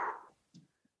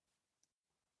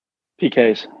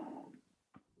 PK's.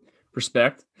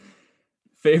 Respect.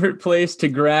 Favorite place to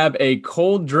grab a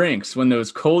cold drinks when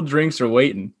those cold drinks are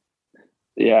waiting?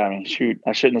 Yeah, I mean, shoot,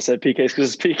 I shouldn't have said PKs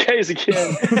because it's PKs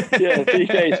again. Yeah,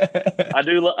 PKs. I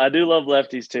do love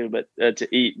lefties too, but to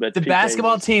eat. But the PKs.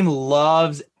 Basketball team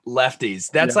loves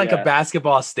lefties. That's a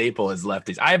basketball staple is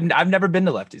lefties. I've never been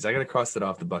to lefties. I got to cross it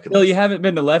off the bucket list. You haven't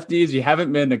been to lefties. You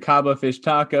haven't been to Cabo Fish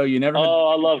Taco. You never. Oh,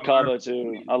 I love Cabo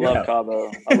too. I love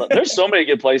Cabo. There's so many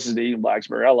good places to eat in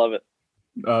Blacksburg. I love it.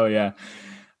 Oh yeah.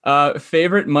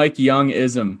 Favorite Mike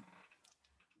Young-ism?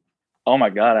 Oh my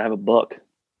God, I have a book.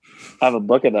 I have a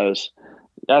book of those.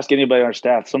 Ask anybody on our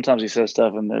staff. Sometimes he says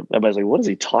stuff and everybody's like, what is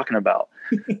he talking about?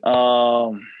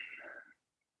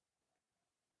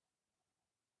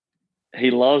 He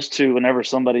loves to, whenever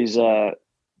somebody's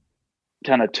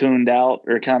kind of tuned out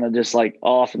or kind of just like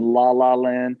off in la la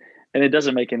land, and it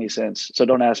doesn't make any sense. So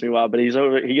don't ask me why, but he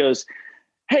goes,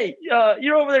 hey,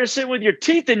 you're over there sitting with your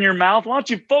teeth in your mouth. Why don't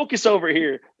you focus over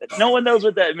here? No one knows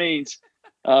what that means.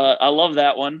 I love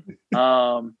that one.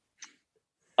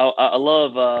 I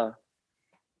love like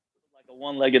a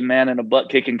one-legged man in a butt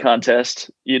kicking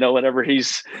contest. You know, whenever he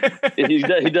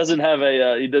doesn't have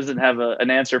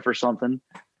an answer for something.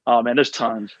 Oh man, there's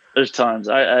tons.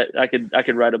 I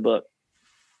could write a book.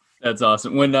 That's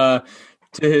awesome. When to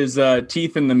his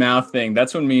teeth in the mouth thing,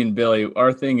 that's when me and Billy,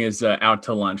 our thing is out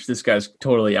to lunch. This guy's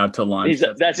totally out to lunch.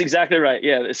 That's exactly right.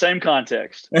 Yeah, the same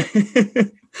context. Who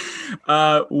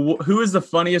is the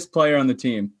funniest player on the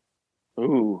team?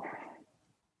 Ooh.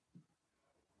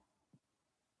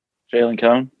 Jalen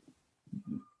Cone.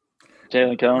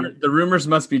 The rumors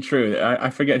must be true. I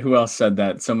forget who else said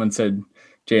that. Someone said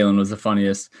Jalen was the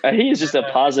funniest. He is just a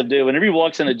positive dude. Whenever he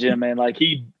walks in the gym, man, like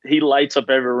he lights up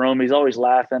every room. He's always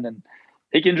laughing, and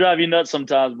he can drive you nuts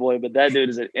sometimes, boy. But that dude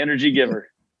is an energy giver.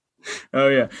 Oh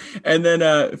yeah. And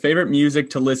then favorite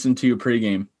music to listen to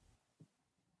pregame?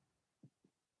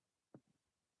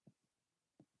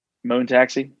 Moon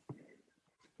Taxi.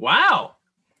 Wow.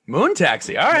 Moon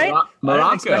Taxi. All right. Morocco. I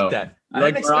didn't expect that.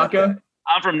 Like Morocco?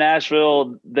 I'm from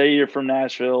Nashville. They are from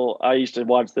Nashville. I used to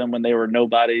watch them when they were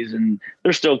nobodies, and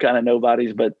they're still kind of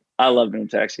nobodies, but I love Moon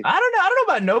Taxi. I don't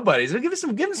know about nobodies. Give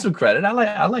them some credit. I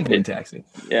like Moon Taxi.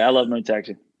 Yeah, I love Moon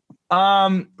Taxi.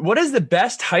 What is the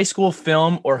best high school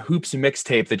film or hoops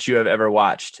mixtape that you have ever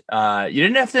watched? You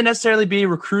didn't have to necessarily be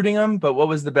recruiting them, but what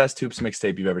was the best hoops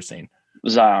mixtape you've ever seen?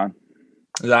 Zion.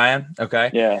 Okay.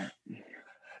 Yeah.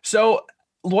 So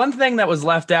one thing that was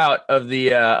left out of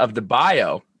the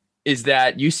bio is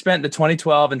that you spent the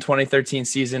 2012 and 2013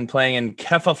 season playing in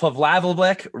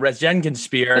Keflavik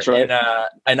Regengenspir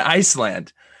in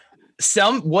Iceland.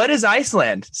 What is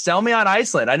Iceland? Sell me on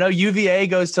Iceland. I know UVA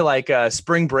goes to like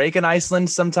spring break in Iceland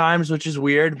sometimes, which is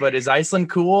weird, but is Iceland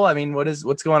cool? I mean,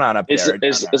 what's going on up there?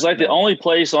 It's like the only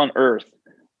place on earth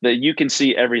that you can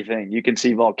see everything. You can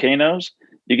see volcanoes,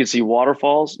 you can see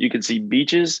waterfalls, you can see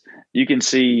beaches, you can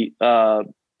see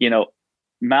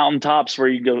mountaintops where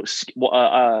you go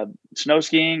snow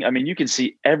skiing. I mean, you can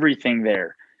see everything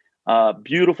there.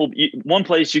 Beautiful. One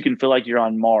place you can feel like you're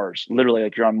on Mars, literally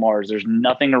like you're on Mars. There's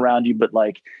nothing around you but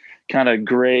like kind of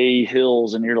gray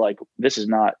hills, and you're like, this is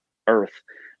not Earth.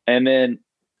 And then,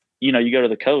 you go to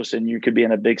the coast and you could be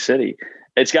in a big city.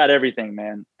 It's got everything,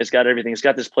 man. It's got everything. It's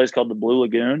got this place called the Blue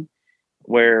Lagoon,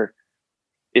 where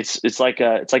it's like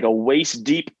a waist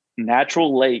deep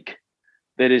natural lake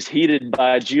that is heated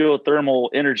by geothermal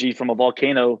energy from a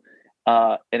volcano,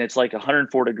 and it's like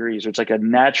 104 degrees, or it's like a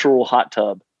natural hot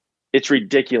tub. It's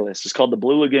ridiculous. It's called the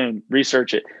Blue Lagoon.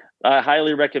 Research it. I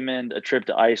highly recommend a trip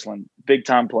to Iceland. Big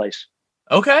time place.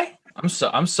 Okay.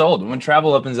 I'm sold. When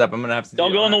travel opens up, I'm going to have to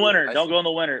Don't go in the winter. Don't go in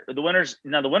the winter. The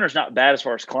winter's not bad as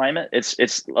far as climate.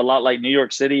 It's a lot like New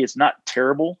York City. It's not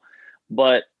terrible,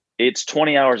 but it's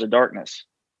 20 hours of darkness.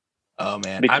 Oh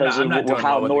man. Because I'm not of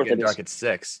how north it is. Dark at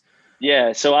 6.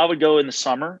 Yeah. So I would go in the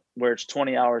summer where it's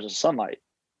 20 hours of sunlight.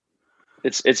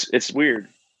 It's weird.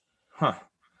 Huh.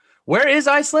 Where is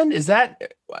Iceland? Is that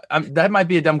might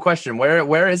be a dumb question.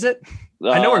 Where is it?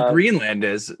 I know where Greenland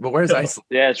is, but where's Iceland?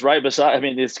 Yeah, it's right beside. I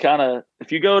mean, it's kind of,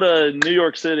 if you go to New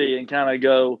York City and kind of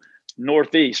go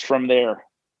northeast from there.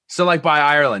 So like by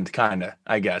Ireland, kind of,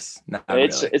 I guess.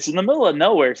 It's in the middle of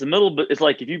nowhere. It's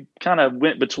like if you kind of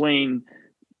went between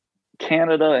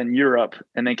Canada and Europe,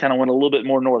 and then kind of went a little bit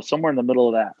more north, somewhere in the middle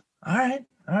of that. All right.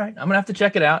 I'm gonna have to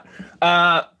check it out.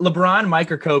 LeBron,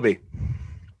 Mike, or Kobe?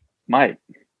 Mike.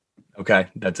 Okay,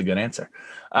 that's a good answer.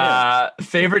 Yeah.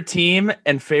 Favorite team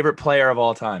and favorite player of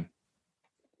all time?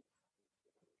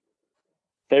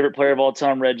 Favorite player of all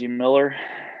time, Reggie Miller.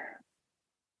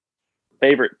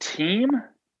 Favorite team?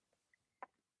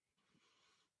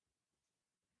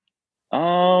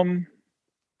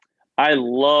 I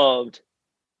loved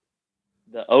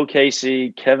the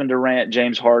OKC, Kevin Durant,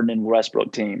 James Harden, and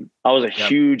Westbrook team. I was a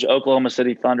huge Oklahoma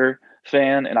City Thunder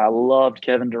fan, and I loved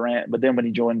Kevin Durant. But then when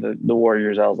he joined the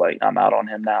Warriors, I was like, I'm out on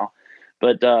him now.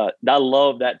 But I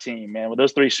love that team, man. With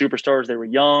those three superstars, they were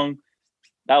young.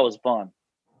 That was fun.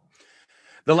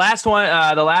 The last one,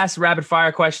 the last rapid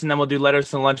fire question, then we'll do letters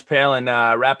from the lunch pail and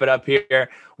wrap it up here.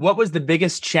 What was the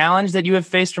biggest challenge that you have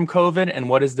faced from COVID, and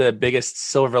what is the biggest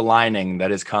silver lining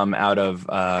that has come out of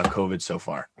COVID so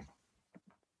far?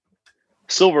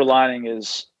 Silver lining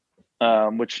is,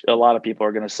 which a lot of people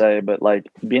are going to say, but like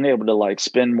being able to like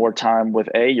spend more time with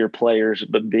your players,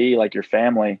 but B, like your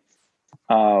family.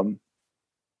 My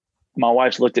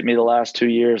wife's looked at me the last 2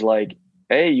 years like,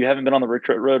 A, you haven't been on the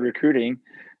road recruiting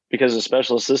because of the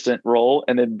special assistant role.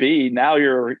 And then B, now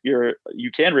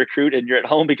you can recruit and you're at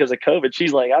home because of COVID.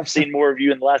 She's like, I've seen more of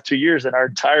you in the last 2 years than our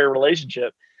entire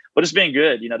relationship, but it's been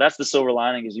good. That's the silver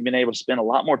lining, is you've been able to spend a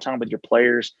lot more time with your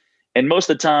players. And most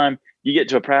of the time you get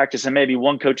to a practice and maybe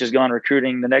one coach has gone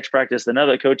recruiting, the next practice,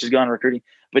 another coach has gone recruiting,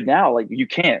 but now like you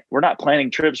can't, we're not planning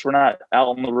trips. We're not out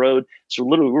on the road. So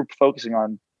literally we're focusing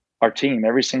on our team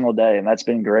every single day. And that's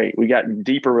been great. We got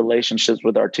deeper relationships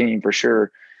with our team for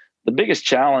sure. The biggest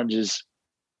challenge is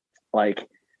like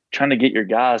trying to get your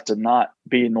guys to not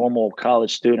be a normal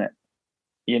college student,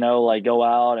 like go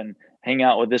out and hang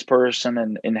out with this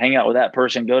person and hang out with that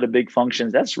person, go to big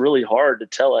functions. That's really hard to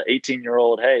tell an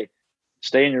 18-year-old, hey,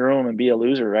 stay in your room and be a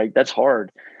loser, right? That's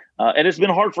hard. And it's been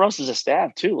hard for us as a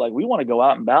staff too. Like we want to go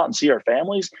out and about and see our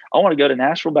families. I want to go to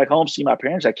Nashville back home, see my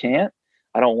parents. I can't.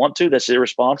 I don't want to. That's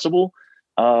irresponsible.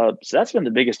 So that's been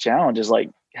the biggest challenge, is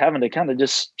like having to kind of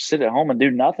just sit at home and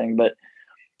do nothing. But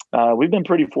we've been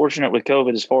pretty fortunate with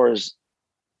COVID as far as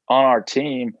on our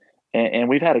team. And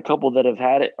we've had a couple that have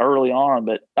had it early on,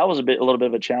 but that was a little bit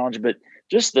of a challenge. But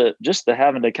just the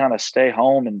having to kind of stay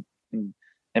home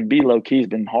and be low key has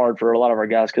been hard for a lot of our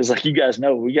guys. Cause like you guys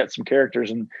know, we got some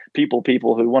characters and people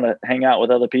who want to hang out with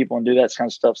other people and do that kind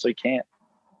of stuff. So you can't.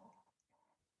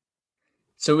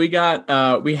 So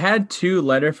we had 2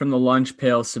 letter from the lunch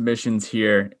pail submissions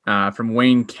here from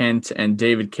Wayne Kent and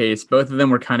David Case. Both of them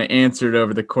were kind of answered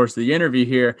over the course of the interview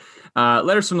here.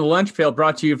 Letters from the lunch pail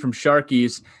brought to you from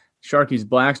Sharky's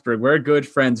Blacksburg, where good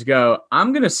friends go.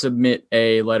 I'm going to submit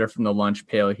a letter from the lunch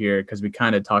pail here because we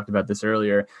kind of talked about this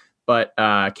earlier. But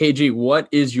KG, what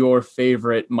is your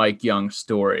favorite Mike Young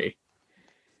story?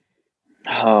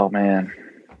 Oh, man.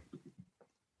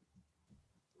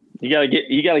 You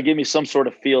gotta give me some sort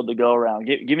of field to go around.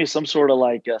 Give me some sort of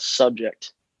like a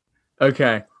subject.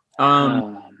 Okay.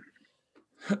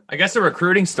 I guess a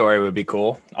recruiting story would be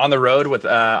cool. On the road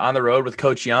with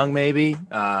Coach Young, maybe.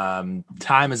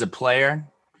 Time as a player.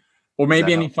 Or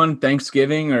maybe any fun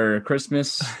Thanksgiving or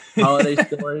Christmas holiday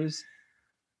stories.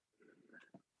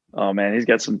 Oh man, he's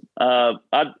got some.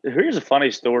 Here's a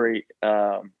funny story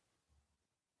that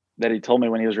he told me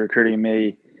when he was recruiting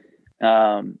me.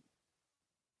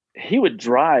 He would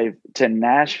drive to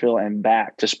Nashville and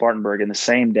back to Spartanburg in the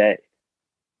same day,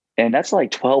 and that's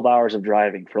like 12 hours of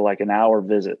driving for like an hour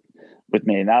visit with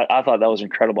me. And I thought that was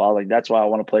incredible. I was like, that's why I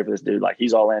want to play for this dude. Like,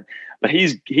 he's all in. But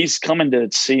he's coming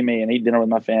to see me and eat dinner with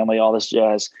my family, all this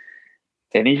jazz.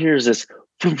 And he hears this,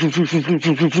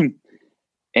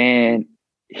 and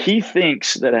he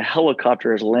thinks that a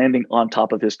helicopter is landing on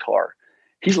top of his car.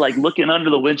 He's like looking under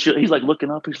the windshield. He's like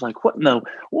looking up. He's like,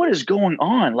 what is going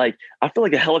on? Like, I feel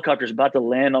like a helicopter is about to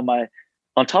land on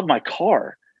top of my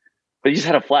car. But he just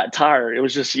had a flat tire. It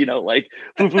was just, like,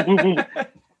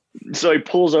 so he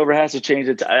pulls over, has to change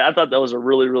it. I thought that was a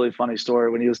really, really funny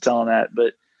story when he was telling that.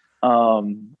 But,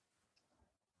 Kylie,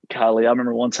 I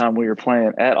remember one time we were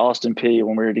playing at Austin P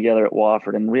when we were together at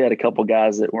Wofford, and we had a couple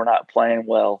guys that were not playing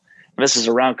well. And this is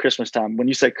around Christmas time. When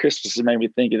you said Christmas, it made me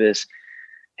think of this.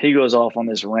 He goes off on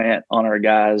this rant on our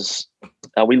guys.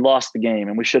 We lost the game,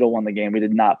 and we should have won the game. We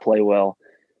did not play well.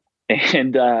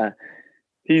 And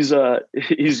he's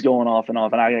going off, and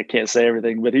I can't say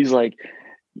everything, but he's like,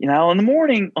 in the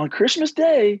morning on Christmas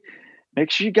Day,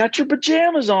 make sure you got your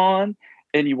pajamas on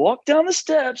and you walk down the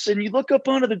steps and you look up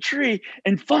under the tree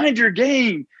and find your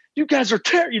game. You guys are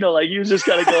terrible. Like, he was just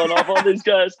kind of going off on these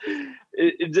guys.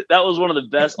 That was one of the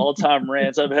best all-time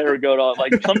rants I've ever gone on.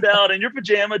 Like, come down in your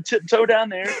pajama, tiptoe down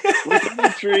there, look up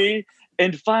the tree,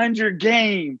 and find your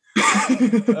game.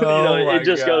 It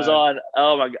just goes on.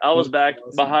 Oh my God. I was back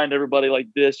behind everybody like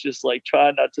this, just like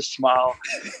trying not to smile.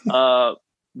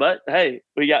 But hey,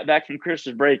 we got back from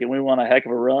Christmas break and we won a heck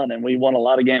of a run, and we won a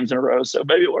lot of games in a row. So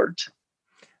maybe it worked.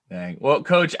 Dang. Well,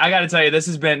 Coach, I got to tell you, this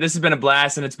has been a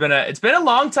blast, and it's been a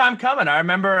long time coming. I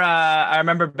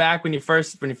remember back when you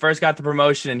first got the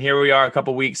promotion, and here we are a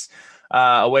couple weeks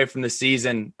away from the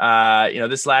season.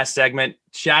 This last segment,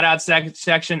 shout out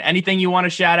section. Anything you want to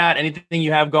shout out, anything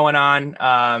you have going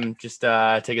on, just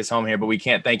take us home here. But we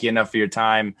can't thank you enough for your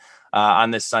time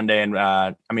on this Sunday,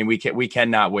 and we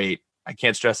cannot wait. I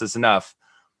can't stress this enough.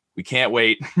 We can't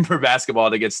wait for basketball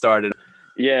to get started.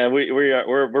 Yeah,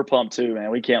 we're pumped too,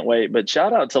 man. We can't wait. But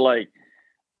shout out to like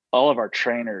all of our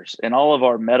trainers and all of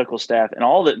our medical staff and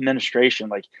all the administration.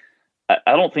 Like,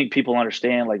 I don't think people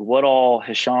understand like what all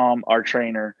Hisham, our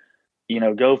trainer,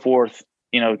 go forth,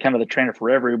 kind of the trainer for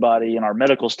everybody, and our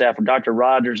medical staff and Dr.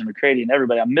 Rogers and McCready and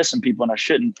everybody. I'm missing people and I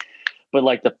shouldn't. But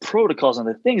like the protocols and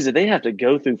the things that they have to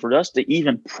go through for us to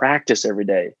even practice every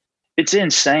day, it's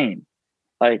insane.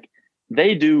 Like,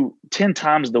 they do 10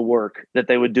 times the work that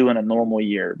they would do in a normal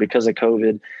year because of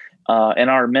COVID, and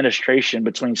our administration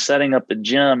between setting up the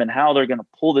gym and how they're going to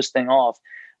pull this thing off.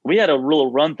 We had a real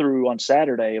run through on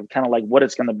Saturday of kind of like what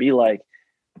it's going to be like,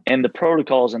 and the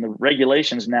protocols and the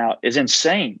regulations now is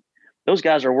insane. Those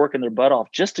guys are working their butt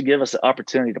off just to give us the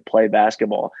opportunity to play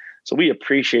basketball. So we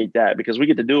appreciate that because we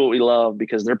get to do what we love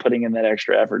because they're putting in that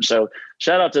extra effort. So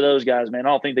shout out to those guys, man. I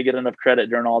don't think they get enough credit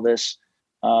during all this.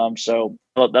 So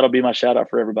that'll be my shout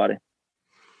out for everybody.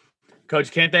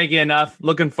 Coach, can't thank you enough.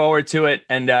 Looking forward to it,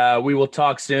 and we will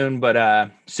talk soon.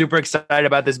 But super excited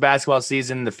about this basketball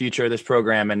season, the future of this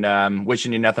program, and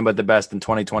wishing you nothing but the best in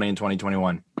 2020 and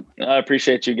 2021. I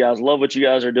appreciate you guys. Love what you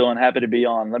guys are doing. Happy to be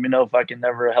on. Let me know if I can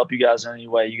ever help you guys in any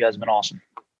way. You guys have been awesome.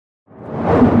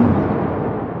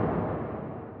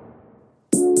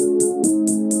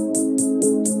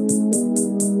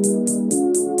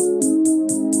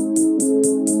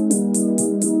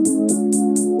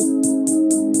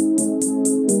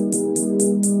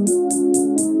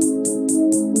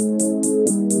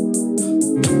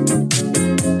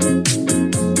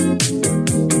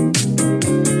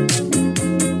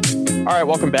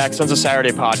 Welcome back, Sons of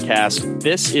Saturday podcast.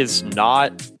 This is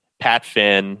not Pat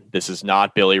Finn. This is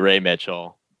not Billy Ray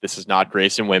Mitchell. This is not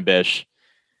Grayson Wimbish.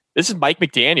 This is Mike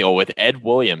McDaniel with Ed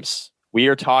Williams. We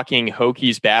are talking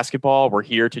Hokies basketball. We're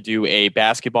here to do a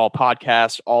basketball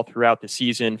podcast all throughout the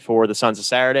season for the Sons of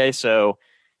Saturday. So,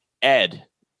 Ed,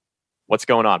 what's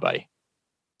going on, buddy?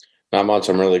 Not much.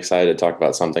 I'm really excited to talk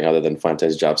about something other than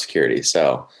Fuente's job security.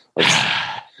 So,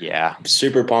 yeah,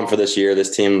 super pumped for this year.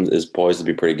 This team is poised to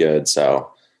be pretty good.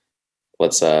 So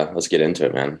let's get into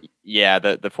it, man. Yeah,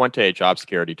 the Fuente job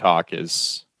security talk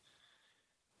is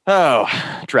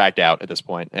dragged out at this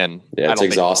point, and yeah, it's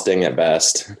exhausting at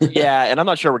best. Yeah, and I'm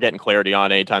not sure we're getting clarity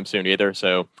on anytime soon either.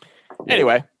 So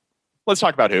anyway, let's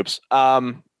talk about hoops.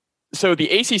 So the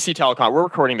ACC telecon, we're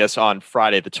recording this on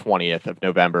Friday, the 20th of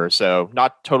November. So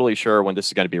not totally sure when this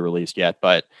is going to be released yet,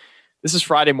 but this is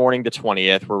Friday morning, the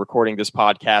 20th. We're recording this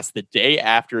podcast the day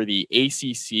after the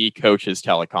ACC coaches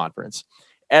teleconference.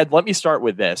 Ed, let me start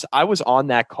with this. I was on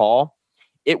that call.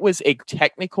 It was a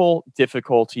technical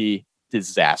difficulty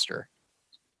disaster.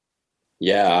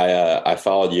 Yeah, I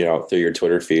followed, through your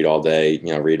Twitter feed all day,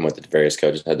 reading what the various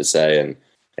coaches had to say, and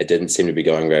it didn't seem to be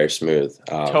going very smooth.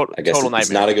 I guess it's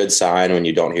not a good sign when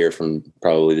you don't hear from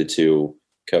probably the two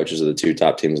coaches of the two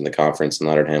top teams in the conference,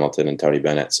 Leonard Hamilton and Tony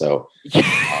Bennett. So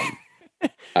I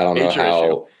don't know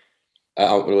how. I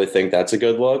don't really think that's a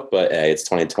good look, but hey, it's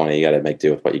 2020. You got to make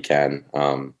do with what you can.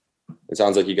 It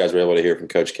sounds like you guys were able to hear from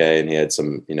Coach K, and he had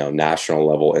some, national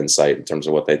level insight in terms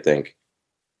of what they think.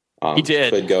 He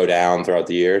did. Could go down throughout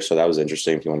the year. So that was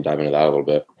interesting if you want to dive into that a little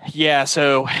bit. Yeah.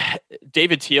 So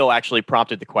David Teal actually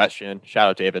prompted the question. Shout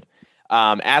out, David.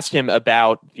 Asked him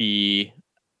about the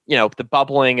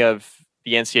bubbling of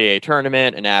the NCAA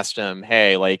tournament and asked him,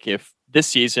 hey, like if this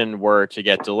season were to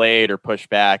get delayed or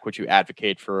pushed back, would you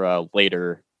advocate for a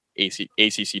later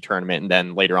ACC tournament and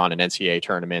then later on an NCAA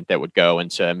tournament that would go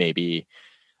into maybe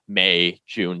May,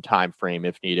 June timeframe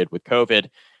if needed with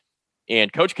COVID?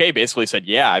 And Coach K basically said,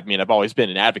 yeah, I mean, I've always been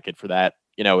an advocate for that.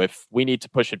 If we need to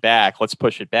push it back, let's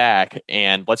push it back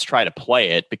and let's try to play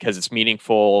it because it's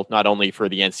meaningful, not only for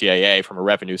the NCAA from a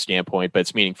revenue standpoint, but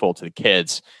it's meaningful to the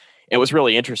kids. It was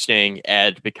really interesting,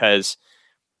 Ed, because,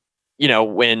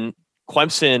 when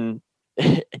Clemson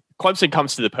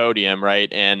comes to the podium,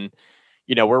 right. And,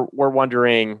 we're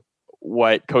wondering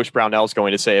what Coach Brownell is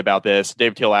going to say about this.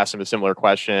 David Teal asked him a similar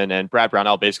question and Brad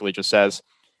Brownell basically just says,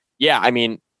 yeah, I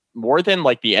mean, more than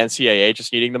like the NCAA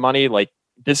just needing the money, like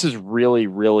this is really,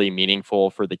 really meaningful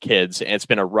for the kids. And it's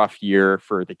been a rough year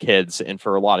for the kids and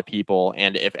for a lot of people.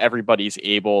 And if everybody's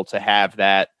able to have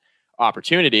that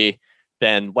opportunity,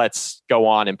 then let's go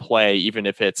on and play, even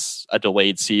if it's a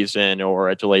delayed season or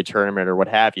a delayed tournament or what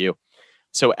have you.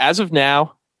 So as of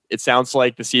now, it sounds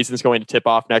like the season is going to tip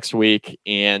off next week.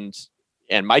 And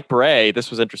Mike Bray, this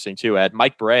was interesting too, Ed.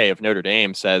 Mike Bray of Notre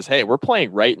Dame says, hey, we're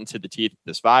playing right into the teeth of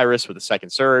this virus with a second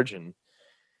surge. And,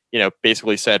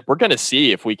 basically said, we're going to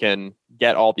see if we can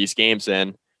get all these games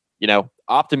in,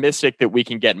 optimistic that we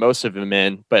can get most of them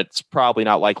in, but it's probably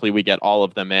not likely we get all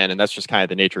of them in. And that's just kind of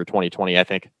the nature of 2020, I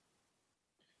think.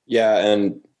 Yeah.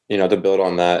 And, to build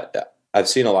on that, I've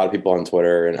seen a lot of people on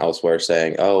Twitter and elsewhere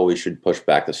saying, oh, we should push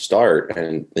back the start.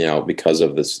 And, because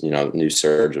of this, new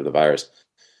surge of the virus.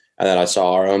 And then I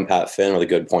saw our own Pat Finn with a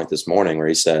good point this morning where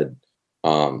he said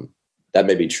that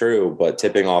may be true, but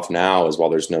tipping off now is while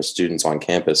there's no students on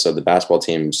campus. So the basketball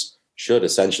teams should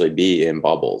essentially be in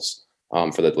bubbles for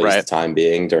at least the time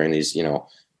being during these,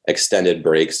 extended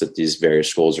breaks that these various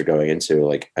schools are going into.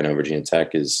 Like I know Virginia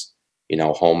Tech is,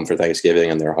 home for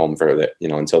Thanksgiving and they're home for the,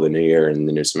 until the new year and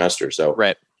the new semester. So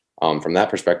from that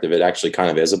perspective, it actually kind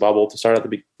of is a bubble to start at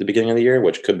the beginning of the year,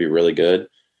 which could be really good.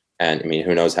 And I mean,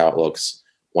 who knows how it looks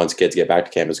once kids get back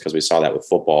to campus, because we saw that with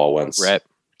football once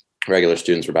regular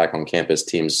students were back on campus,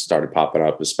 teams started popping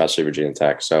up, especially Virginia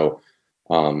Tech. So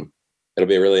it'll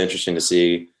be really interesting to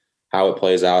see how it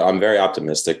plays out. I'm very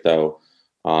optimistic though.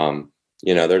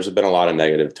 There's been a lot of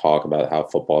negative talk about how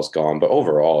football's gone, but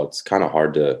overall it's kind of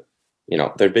hard to,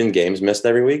 there've been games missed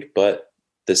every week, but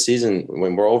the season,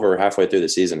 when we're over halfway through the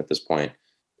season at this point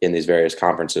in these various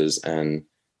conferences, and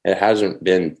it hasn't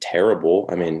been terrible.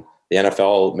 I mean, the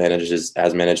NFL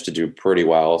has managed to do pretty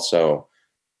well. So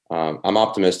I'm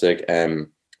optimistic. And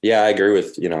yeah, I agree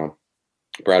with,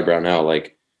 Brad Brownell,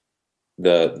 like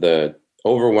the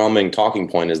overwhelming talking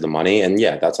point is the money. And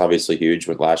yeah, that's obviously huge.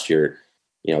 With last year,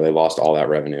 they lost all that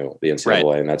revenue, the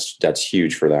NCAA, and that's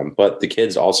huge for them. But the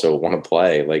kids also want to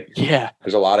play. Like,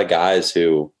 there's a lot of guys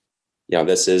who,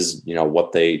 this is,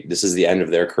 this is the end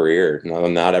of their career.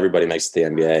 Not everybody makes it to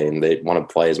the NBA and they want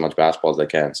to play as much basketball as they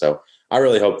can. So I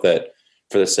really hope that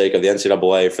for the sake of the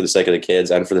NCAA, for the sake of the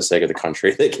kids, and for the sake of the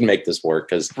country, they can make this work.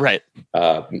 Because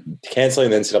canceling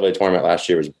the NCAA tournament last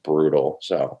year was brutal.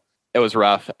 So it was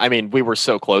rough. I mean, we were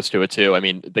so close to it too. I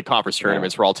mean, the conference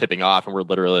tournaments were all tipping off, and we're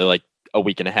literally like a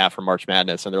week and a half from March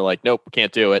Madness, and they're like, "Nope,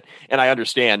 can't do it." And I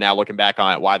understand now, looking back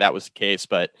on it, why that was the case.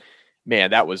 But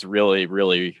man, that was really,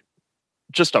 really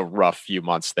just a rough few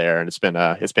months there, and it's been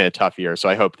a tough year. So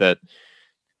I hope that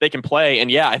they can play.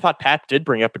 And yeah, I thought Pat did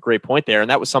bring up a great point there.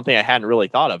 And that was something I hadn't really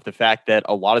thought of. The fact that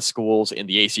a lot of schools in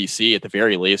the ACC at the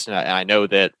very least, and I know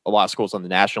that a lot of schools on the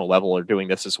national level are doing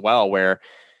this as well, where,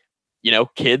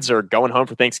 kids are going home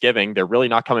for Thanksgiving. They're really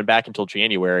not coming back until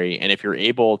January. And if you're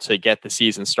able to get the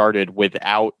season started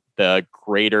without the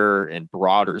greater and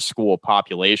broader school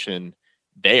population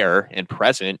there and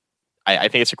present, I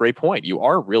think it's a great point. You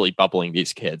are really bubbling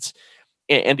these kids.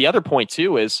 And the other point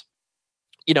too is,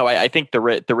 I think the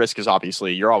risk is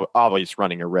obviously you're always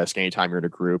running a risk anytime you're in a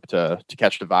group to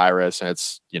catch the virus, and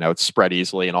it's spread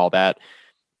easily and all that.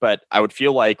 But I would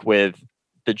feel like with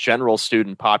the general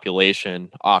student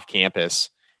population off campus,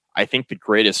 I think the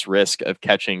greatest risk of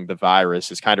catching the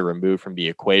virus is kind of removed from the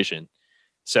equation.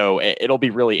 So it'll be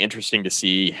really interesting to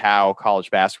see how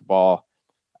college basketball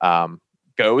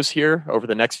goes here over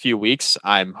the next few weeks.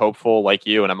 I'm hopeful like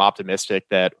you, and I'm optimistic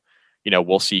that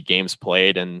we'll see games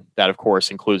played, and that of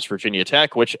course includes Virginia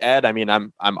Tech, which Ed,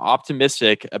 I'm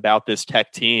optimistic about this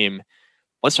Tech team.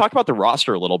 Let's talk about the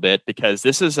roster a little bit, because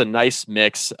this is a nice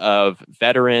mix of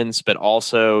veterans, but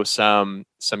also some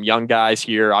young guys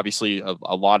here. Obviously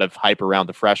a lot of hype around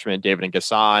the freshmen, David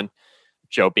N'Guessan,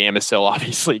 Joe Bamisile,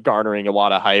 obviously garnering a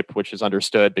lot of hype, which is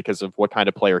understood because of what kind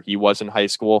of player he was in high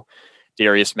school.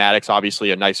 Darius Maddox,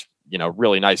 obviously a nice,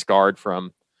 really nice guard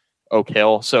from Oak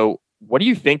Hill. So what do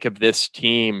you think of this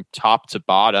team top to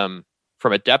bottom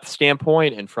from a depth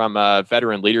standpoint and from a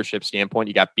veteran leadership standpoint?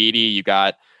 You got Beatty, you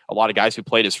got a lot of guys who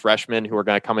played as freshmen who are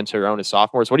going to come into their own as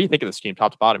sophomores. What do you think of this team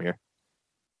top to bottom here?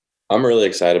 I'm really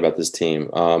excited about this team.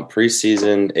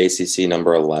 Preseason ACC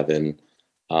number 11.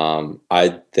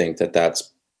 I think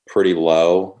that's pretty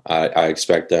low. I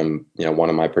expect them, one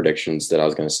of my predictions that I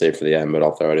was going to say for the end, but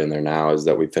I'll throw it in there now, is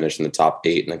that we finish in the top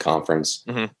 8 in the conference.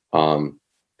 Mm-hmm.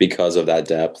 Because of that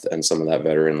depth and some of that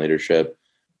veteran leadership.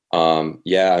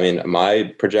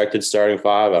 My projected starting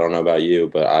 5, I don't know about you,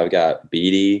 but I've got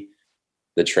Beatty,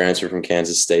 the transfer from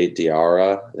Kansas State,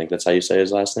 Diarra, I think that's how you say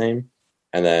his last name.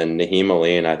 And then Naheem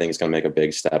Aline, I think, is going to make a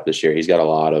big step this year. He's got a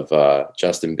lot of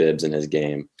Justin Bibbs in his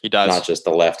game. He does. Not just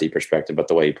the lefty perspective, but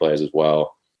the way he plays as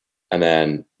well. And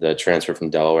then the transfer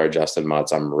from Delaware, Justin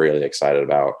Mutz, I'm really excited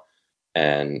about.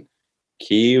 And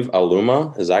Kiev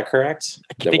Aluma, is that correct?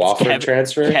 The Wofford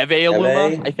transfer? Keve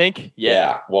Aluma, I think.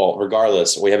 Yeah. Well,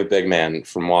 regardless, we have a big man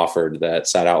from Wofford that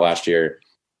sat out last year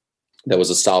that was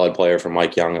a solid player from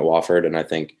Mike Young at Wofford. And I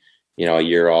think, a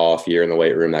year off, year in the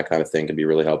weight room, that kind of thing could be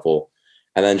really helpful.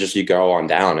 And then just you go on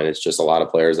down, and it's just a lot of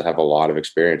players that have a lot of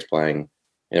experience playing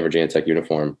in a Virginia Tech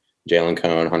uniform. Jalen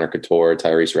Cone, Hunter Couture,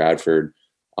 Tyrese Radford.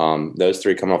 Those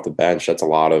 3 come off the bench. That's a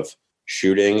lot of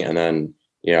shooting. And then,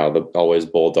 the always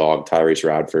bulldog Tyrese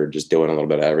Radford just doing a little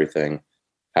bit of everything.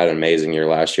 Had an amazing year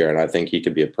last year, and I think he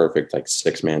could be a perfect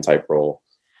 6-man type role.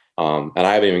 And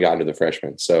I haven't even gotten to the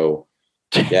freshmen. So,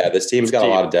 yeah, this team's got a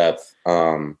lot of depth.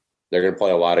 They're going to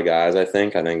play a lot of guys, I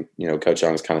think. Coach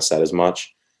Young's kind of said as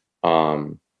much.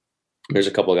 There's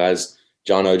a couple of guys.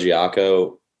 John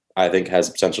Ogiako, I think, has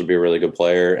the potential to be a really good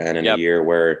player. And in a year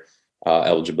where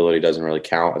eligibility doesn't really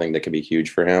count, I think that could be huge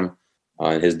for him.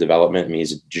 And his development.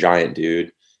 He's a giant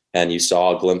dude. And you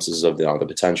saw glimpses of the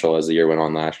potential as the year went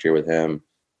on last year with him.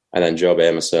 And then Joe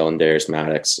Bamisile and Darius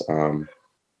Maddox.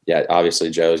 Obviously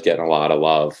Joe's getting a lot of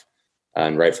love,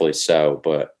 and rightfully so.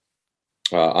 But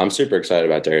I'm super excited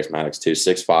about Darius Maddox too.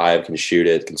 6'5", can shoot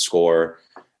it, can score,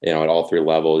 at all 3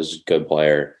 levels. He's a good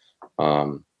player.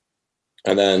 And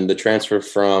then the transfer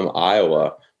from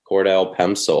Iowa, Cordell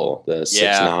Pemsel, the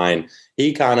 6'9",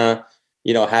 he kind of,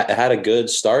 had a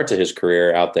good start to his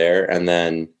career out there. And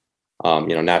then,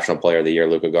 National Player of the Year,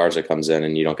 Luka Garza comes in,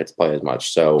 and you don't get to play as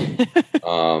much. So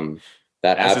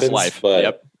that happens. Life.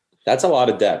 But that's a lot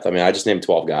of depth. I just named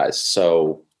 12 guys.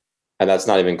 So, and that's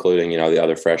not even including, the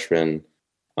other freshmen,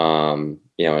 and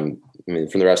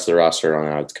from the rest of the roster on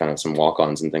out, it's kind of some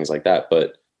walk-ons and things like that.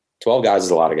 But 12 guys is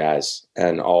a lot of guys,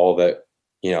 and all that,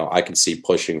 I can see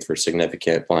pushing for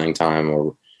significant playing time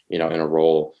or, in a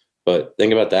role. But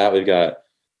think about that.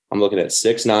 I'm looking at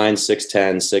 6'9",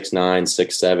 6'10", 6'9",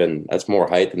 6'7". That's more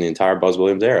height than the entire Buzz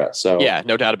Williams era. So yeah,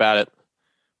 no doubt about it.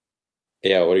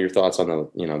 Yeah. What are your thoughts on the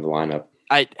lineup?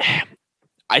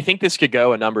 I think this could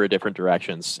go a number of different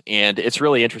directions, and it's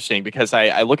really interesting because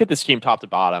I look at this team top to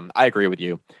bottom. I agree with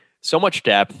you. So much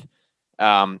depth.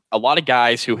 A lot of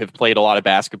guys who have played a lot of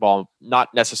basketball,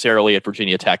 not necessarily at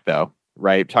Virginia Tech though,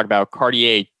 right? Talk about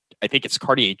Cartier. I think it's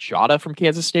Cartier Jada from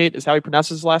Kansas State is how he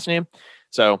pronounces his last name.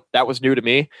 So that was new to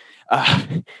me.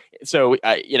 I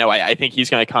think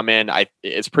he's going to come in.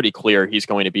 It's pretty clear he's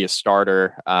going to be a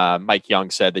starter. Mike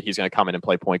Young said that he's going to come in and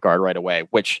play point guard right away,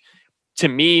 which to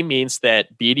me means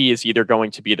that Beatty is either going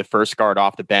to be the first guard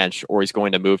off the bench, or he's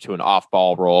going to move to an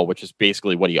off-ball role, which is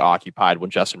basically what he occupied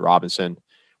when Justin Robinson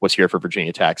was here for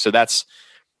Virginia Tech. So that's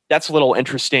a little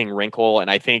interesting wrinkle, and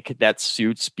I think that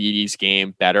suits Beatty's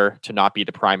game better to not be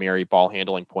the primary ball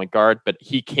handling point guard, but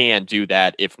he can do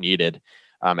that if needed,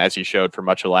 as he showed for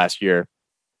much of last year.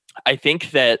 I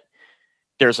think that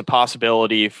there's a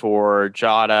possibility for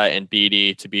Jada and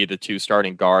Beatty to be the two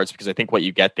starting guards, because I think what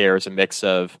you get there is a mix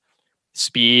of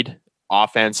speed,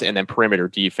 offense, and then perimeter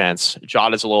defense.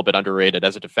 Jada's a little bit underrated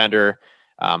as a defender.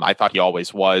 I thought he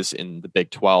always was in the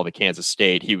Big 12 at Kansas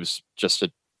State. He was just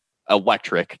an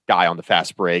electric guy on the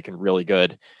fast break and really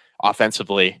good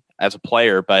offensively as a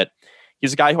player, but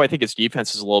he's a guy who I think his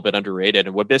defense is a little bit underrated.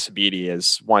 And Wabissa Beatty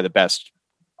is one of the best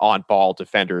on-ball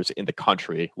defenders in the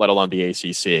country, let alone the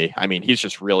ACC. I mean, he's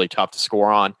just really tough to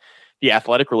score on. The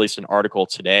Athletic released an article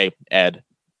today, Ed,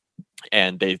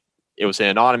 and it was an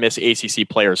anonymous ACC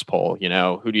players poll. You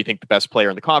know, who do you think the best player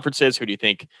in the conference is? Who do you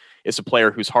think is the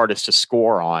player who's hardest to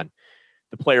score on?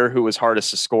 The player who was hardest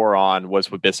to score on was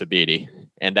Wabissa Beatty,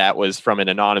 and that was from an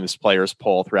anonymous players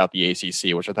poll throughout the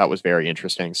ACC, which I thought was very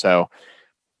interesting. So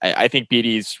I think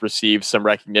Beatty's received some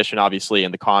recognition, obviously,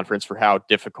 in the conference for how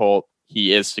difficult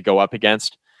he is to go up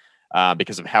against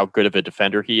because of how good of a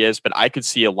defender he is. But I could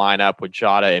see a lineup with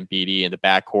Jada and Beatty in the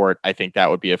backcourt. I think that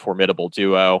would be a formidable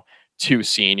duo. Two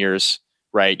seniors,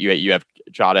 right? You have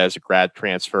Jada as a grad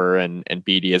transfer and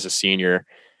Beatty as a senior.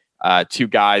 Two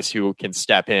guys who can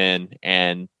step in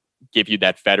and give you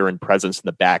that veteran presence in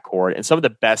the backcourt. And some of the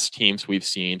best teams we've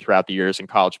seen throughout the years in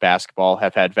college basketball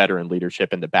have had veteran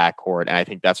leadership in the backcourt. And I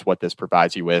think that's what this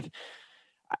provides you with.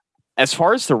 As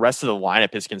far as the rest of the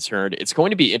lineup is concerned, it's going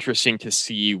to be interesting to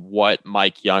see what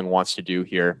Mike Young wants to do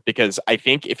here, because I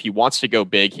think if he wants to go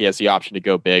big, he has the option to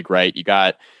go big, right? You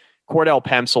got Cordell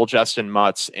Pemsl, Justin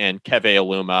Mutz, and Keve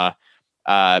Aluma.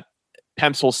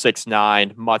 Pemsel's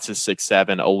 6'9", Mutz is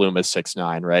 6'7", Aluma's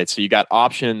 6'9", right? So you got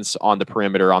options on the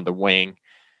perimeter, on the wing.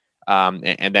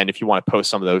 And then if you want to post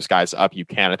some of those guys up, you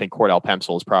can. I think Cordell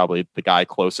Pemsl is probably the guy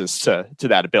closest to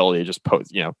that ability to just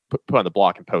post, put on the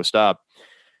block and post up.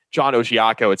 John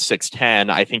Ogiaco at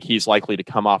 6'10", I think he's likely to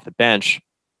come off the bench.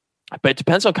 But it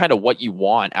depends on kind of what you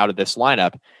want out of this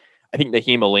lineup. I think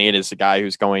Naheem Aline is the guy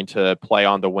who's going to play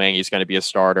on the wing. He's going to be a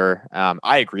starter.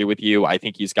 I agree with you. I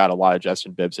think he's got a lot of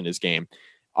Justin Bibbs in his game.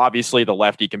 Obviously, the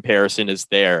lefty comparison is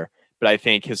there, but I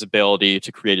think his ability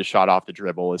to create a shot off the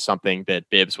dribble is something that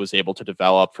Bibbs was able to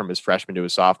develop from his freshman to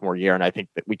his sophomore year, and I think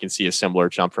that we can see a similar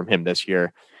jump from him this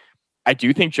year. I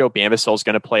do think Joe Bamisile is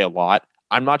going to play a lot.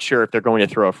 I'm not sure if they're going to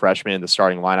throw a freshman in the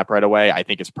starting lineup right away. I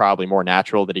think it's probably more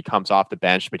natural that he comes off the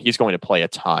bench, but he's going to play a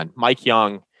ton. Mike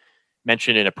Young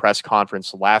mentioned in a press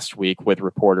conference last week with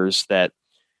reporters that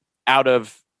out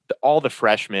of all the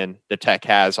freshmen that Tech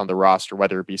has on the roster,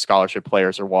 whether it be scholarship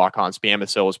players or walk-ons,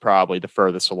 Bamisile is probably the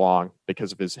furthest along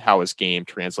because of how his game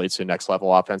translates to the next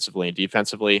level offensively and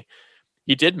defensively.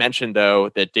 He did mention,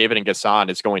 though, that David N'Guessan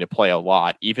is going to play a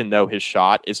lot, even though his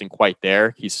shot isn't quite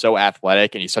there. He's so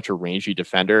athletic and he's such a rangy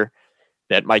defender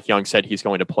that Mike Young said he's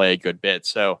going to play a good bit.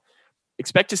 So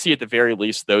expect to see at the very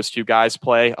least those two guys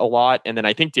play a lot. And then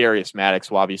I think Darius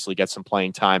Maddox will obviously get some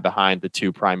playing time behind the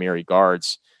two primary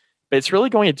guards. But it's really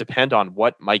going to depend on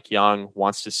what Mike Young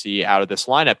wants to see out of this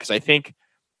lineup, because I think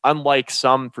unlike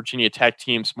some Virginia Tech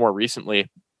teams more recently,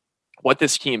 what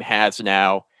this team has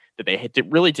now that they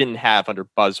really didn't have under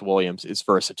Buzz Williams is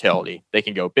versatility. They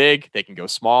can go big, they can go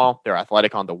small, they're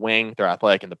athletic on the wing, they're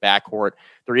athletic in the backcourt,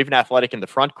 they're even athletic in the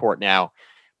front court now.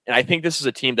 And I think this is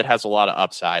a team that has a lot of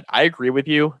upside. I agree with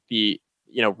you.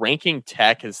 Ranking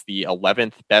Tech as the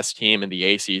 11th best team in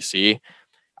the ACC,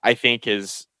 I think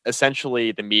is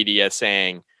essentially the media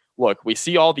saying, look, we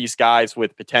see all these guys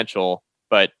with potential,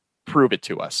 but prove it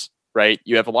to us, right?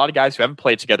 You have a lot of guys who haven't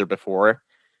played together before.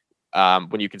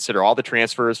 When you consider all the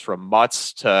transfers from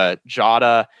Mutz to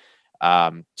Jada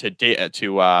to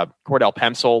Cordell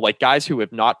Pemsl, like guys who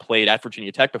have not played at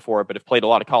Virginia Tech before, but have played a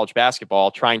lot of college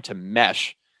basketball, trying to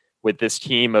mesh with this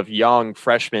team of young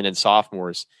freshmen and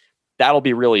sophomores, that'll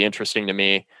be really interesting to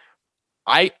me.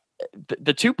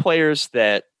 The two players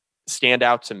that stand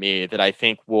out to me that I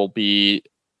think will be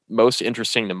most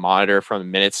interesting to monitor from a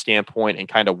minute standpoint and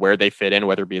kind of where they fit in,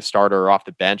 whether it be a starter or off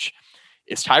the bench,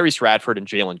 is Tyrese Radford and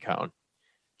Jalen Cone.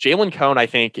 Jalen Cone, I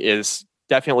think, is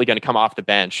definitely going to come off the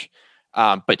bench,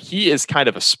 but he is kind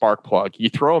of a spark plug. You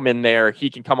throw him in there,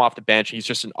 he can come off the bench. He's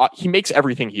just he makes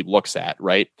everything he looks at,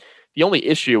 right? The only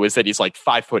issue is that he's like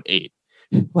 5'8".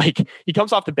 Like, he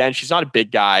comes off the bench, he's not a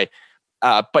big guy,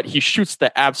 but he shoots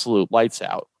the absolute lights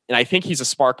out. And I think he's a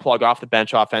spark plug off the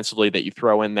bench offensively that you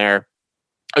throw in there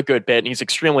a good bit. And he's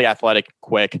extremely athletic,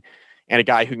 quick, and a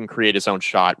guy who can create his own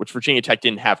shot, which Virginia Tech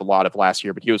didn't have a lot of last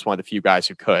year, but he was one of the few guys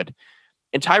who could.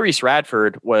 And Tyrese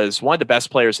Radford was one of the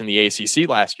best players in the ACC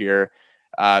last year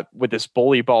with this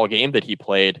bully ball game that he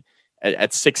played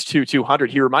at 6'2",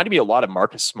 200. He reminded me a lot of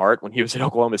Marcus Smart when he was at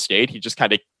Oklahoma State. He just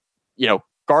kind of,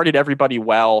 guarded everybody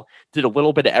well, did a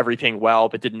little bit of everything well,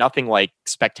 but did nothing like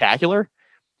spectacular.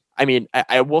 I mean,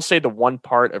 I will say the one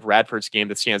part of Radford's game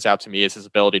that stands out to me is his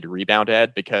ability to rebound,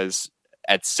 Ed, because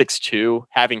at 6'2",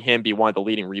 having him be one of the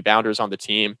leading rebounders on the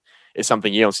team is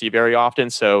something you don't see very often.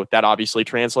 So that obviously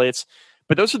translates.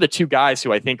 But those are the two guys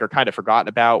who I think are kind of forgotten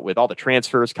about with all the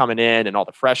transfers coming in and all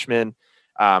the freshmen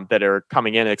that are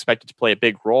coming in and expected to play a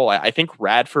big role. I think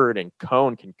Radford and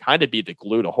Cone can kind of be the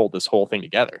glue to hold this whole thing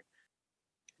together.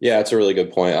 Yeah, it's a really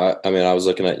good point. I mean, I was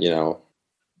looking at,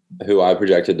 who I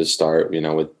projected to start,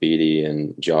 with Beatty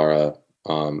and Jara.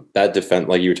 That defense,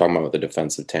 like you were talking about, the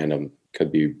defensive tandem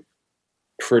could be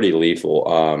pretty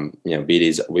lethal.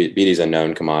 Beatty's a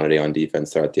known commodity on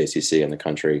defense throughout the ACC and the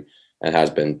country, and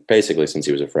has been basically since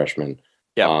he was a freshman.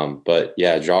 Yeah. But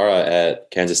yeah, Jara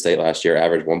at Kansas State last year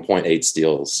averaged 1.8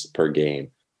 steals per game,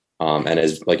 and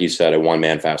is, like you said, a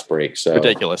one-man fast break. So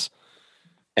ridiculous.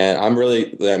 And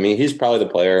he's probably the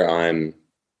player I'm,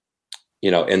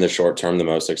 in the short term, the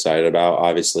most excited about.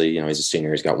 Obviously, he's a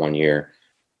senior, he's got 1 year,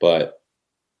 but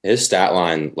his stat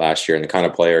line last year and the kind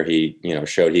of player he,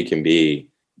 showed he can be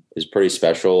is pretty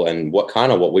special. And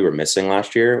what we were missing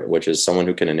last year, which is someone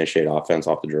who can initiate offense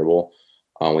off the dribble.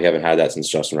 We haven't had that since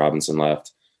Justin Robinson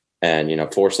left, and,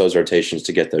 force those rotations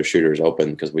to get those shooters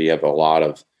open, because we have a lot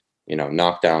of,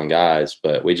 knockdown guys,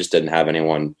 but we just didn't have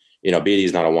anyone.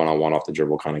 Beatty's not a one-on-one off the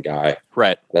dribble kind of guy.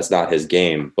 Right. That's not his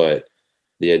game, but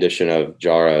the addition of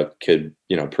Jara could,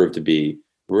 prove to be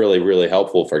really, really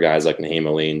helpful for guys like Naheem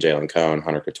Aline, Jalen Cone,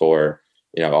 Hunter Couture,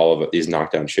 all of these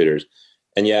knockdown shooters.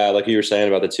 And yeah, like you were saying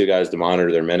about the two guys to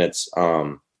monitor their minutes.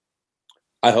 I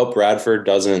hope Radford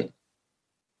doesn't,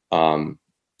 I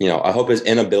hope his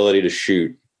inability to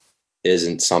shoot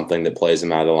isn't something that plays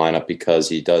him out of the lineup, because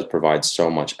he does provide so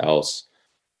much else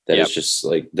that it's just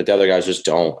like that the other guys just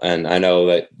don't. And I know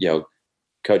that,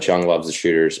 Coach Young loves the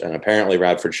shooters, and apparently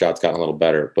Radford's shot's gotten a little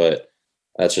better, but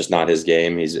that's just not his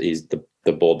game. He's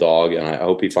the bulldog, and I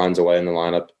hope he finds a way in the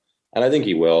lineup, and I think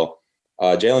he will.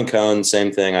 Jalen Cone,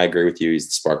 same thing. I agree with you. He's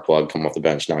the spark plug, come off the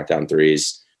bench, knock down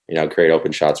threes, create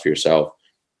open shots for yourself.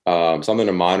 Something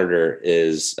to monitor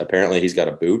is apparently he's got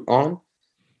a boot on.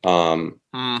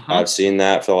 I've seen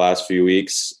that for the last few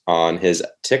weeks on his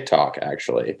TikTok,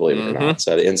 actually, believe it or not.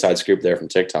 So the inside scoop there from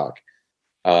TikTok.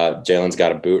 Jalen's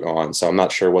got a boot on, so I'm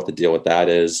not sure what the deal with that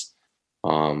is.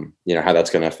 How that's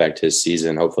going to affect his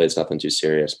season. Hopefully it's nothing too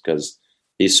serious, because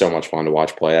he's so much fun to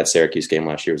watch play. That Syracuse game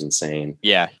last year was insane.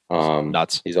 Yeah.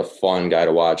 Nuts. He's a fun guy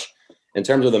to watch. In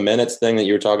terms of the minutes thing that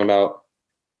you were talking about,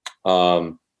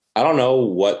 I don't know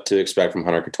what to expect from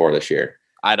Hunter Couture this year.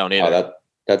 I don't either.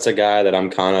 That's a guy that I'm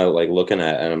kind of like looking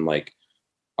at, and I'm like,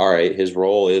 all right, his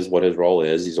role is what his role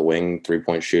is. He's a wing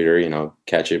 3-point shooter,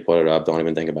 catch it, put it up, don't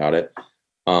even think about it.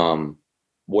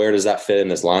 Where does that fit in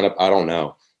this lineup? I don't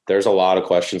know. There's a lot of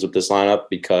questions with this lineup,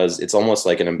 because it's almost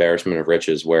like an embarrassment of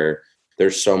riches, where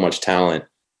there's so much talent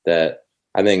that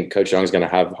I think Coach Young's going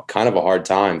to have kind of a hard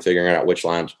time figuring out which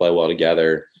lineups play well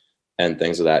together and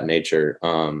things of that nature.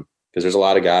 Because there's a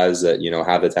lot of guys that,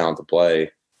 have the talent to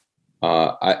play.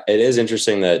 It is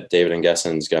interesting that David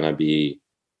Ngessen's going to be,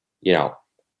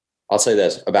 I'll say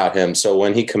this about him. So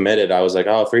when he committed, I was like,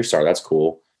 oh, 3-star, that's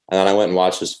cool. And then I went and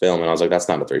watched his film, and I was like, that's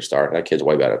not a 3-star. That kid's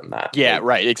way better than that. Yeah,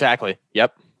 right. Exactly.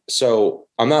 Yep. So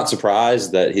I'm not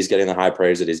surprised that he's getting the high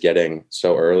praise that he's getting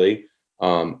so early.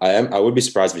 I would be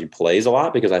surprised if he plays a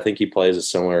lot, because I think he plays a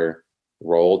similar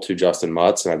role to Justin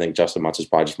Mutz. And I think Justin Mutz is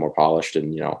probably just more polished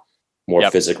and,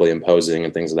 more physically imposing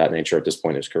and things of that nature at this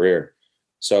point in his career.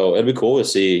 So it'd be cool to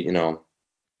see,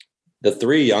 the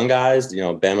three young guys,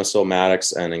 Bamisil,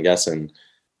 Maddox, and Ngessen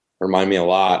remind me a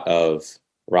lot of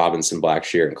Robinson,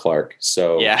 Blackshear, and Clark.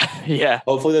 So yeah.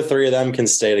 Hopefully the three of them can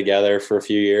stay together for a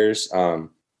few years.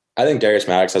 I think Darius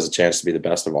Maddox has a chance to be the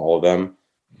best of all of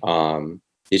them.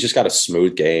 He's just got a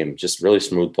smooth game, just really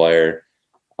smooth player.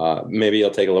 Maybe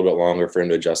it'll take a little bit longer for him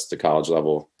to adjust to college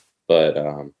level, but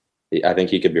I think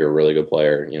he could be a really good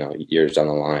player, years down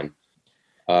the line.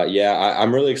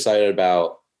 I'm really excited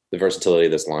about the versatility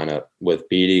of this lineup with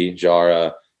Beatty,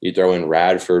 Jara. You throw in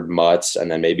Radford, Mutz, and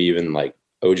then maybe even like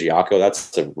Ojiako.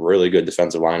 That's a really good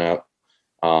defensive lineup.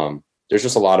 There's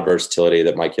just a lot of versatility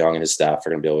that Mike Young and his staff are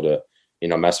going to be able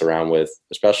to, mess around with,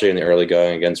 especially in the early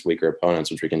going against weaker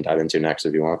opponents, which we can dive into next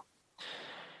if you want.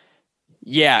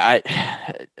 Yeah,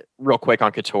 real quick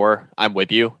on Couture, I'm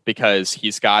with you, because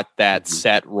he's got that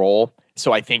set role.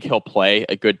 So I think he'll play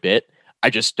a good bit. I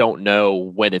just don't know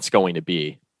when it's going to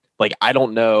be. Like, I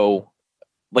don't know,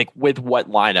 like, with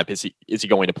what lineup is he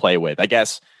going to play with? I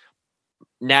guess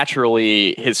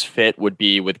naturally his fit would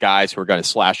be with guys who are going to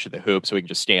slash to the hoop, so he can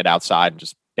just stand outside and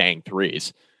just bang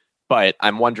threes. But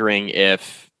I'm wondering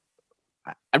if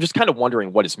I'm just kind of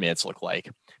wondering what his minutes look like,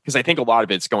 because I think a lot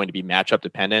of it's going to be matchup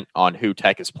dependent on who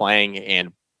Tech is playing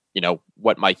and,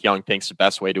 what Mike Young thinks the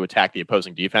best way to attack the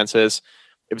opposing defense is.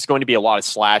 If it's going to be a lot of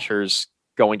slashers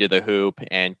going to the hoop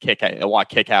and a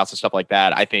lot of kickouts and stuff like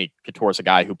that, I think Couture's a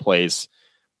guy who plays,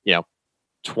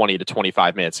 20 to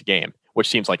 25 minutes a game, which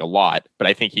seems like a lot, but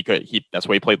I think that's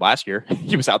what he played last year.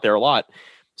 He was out there a lot.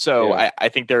 So yeah. I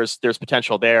think there's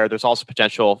potential there. There's also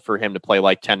potential for him to play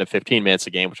like 10 to 15 minutes a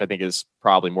game, which I think is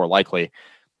probably more likely.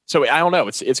 So I don't know.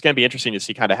 It's going to be interesting to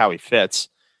see kind of how he fits.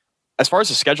 As far as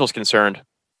the schedule is concerned,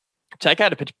 Tech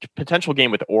had a potential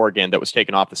game with Oregon that was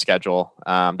taken off the schedule.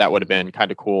 That would have been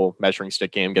kind of cool measuring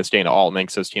stick game against Dana Altman,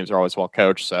 because those teams are always well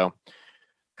coached. So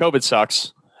COVID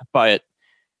sucks, but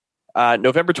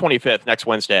November 25th, next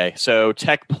Wednesday. So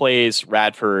Tech plays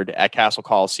Radford at Castle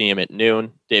Coliseum at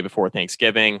noon, day before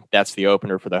Thanksgiving. That's the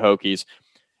opener for the Hokies.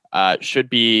 Should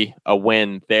be a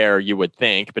win there, you would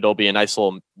think, but it'll be a nice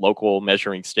little local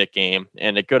measuring stick game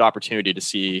and a good opportunity to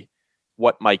see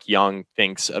what Mike Young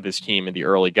thinks of his team in the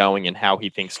early going and how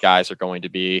he thinks guys are going to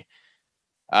be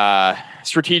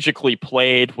strategically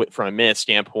played from a minute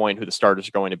standpoint, who the starters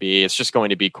are going to be. It's just going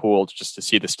to be cool just to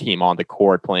see this team on the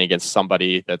court playing against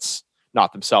somebody that's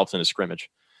not themselves in a scrimmage.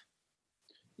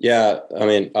 Yeah, I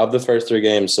mean, of the first three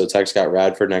games, so Tech's got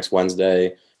Radford next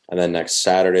Wednesday, and then next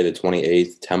Saturday, the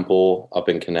 28th, Temple up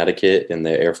in Connecticut in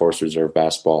the Air Force Reserve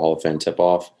Basketball Hall of Fame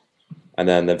tip-off. And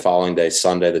then the following day,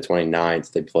 Sunday, the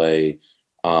 29th, they play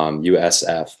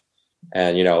USF.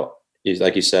 And,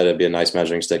 like you said, it'd be a nice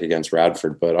measuring stick against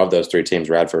Radford. But of those three teams,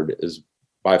 Radford is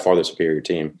by far the superior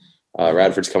team.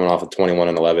 Radford's coming off a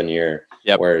 21-11 year,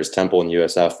 whereas Temple and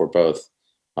USF were both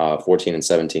 14 and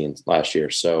 17 last year.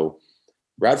 So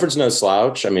Radford's no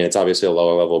slouch. I mean, it's obviously a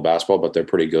lower level of basketball, but they're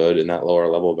pretty good in that lower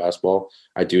level of basketball.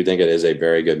 I do think it is a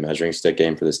very good measuring stick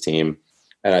game for this team.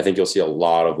 And I think you'll see a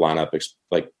lot of lineup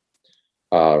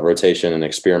rotation and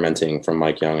experimenting from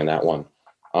Mike Young in that one.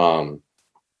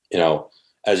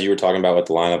 As you were talking about with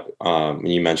the lineup,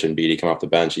 when you mentioned Beatty come off the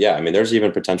bench, yeah, I mean, there's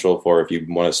even potential for, if you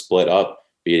want to split up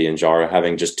Beatty and Jara,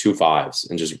 having just 2 5s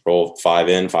and just roll 5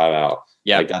 in, 5 out.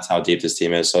 Yeah, like that's how deep this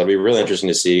team is. So it'll be really interesting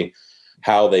to see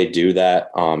how they do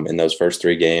that in those first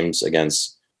 3 games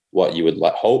against what you would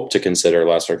hope to consider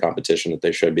lesser competition that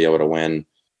they should be able to win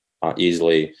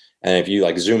easily. And if you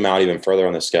zoom out even further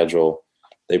on the schedule,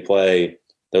 they play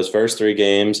those first 3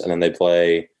 games, and then they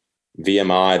play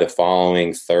VMI the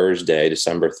following Thursday,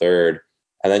 December 3rd.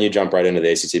 And then you jump right into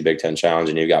the ACC Big Ten Challenge,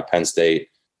 and you've got Penn State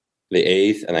the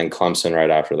 8th, and then Clemson right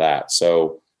after that.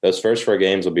 So those first 4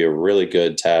 games will be a really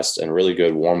good test and really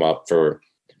good warm-up for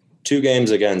 2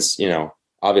 games against,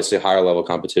 obviously higher level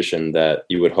competition that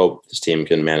you would hope this team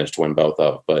can manage to win both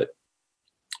of. But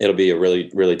it'll be a really,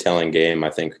 really telling game, I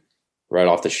think, right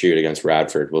off the shoot against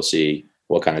Radford. We'll see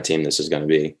what kind of team this is going to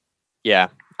be. Yeah,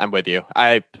 I'm with you.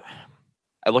 I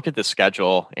look at the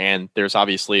schedule, and there's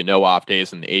obviously no off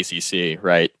days in the ACC,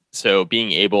 right? So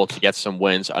being able to get some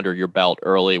wins under your belt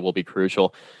early will be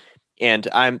crucial. And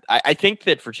I think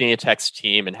that Virginia Tech's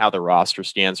team and how the roster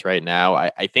stands right now,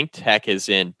 I think Tech is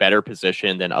in better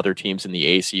position than other teams in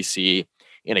the ACC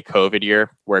in a COVID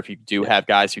year, where if you do have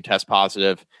guys who test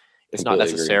positive, it's not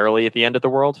necessarily at the end of the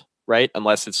world, right?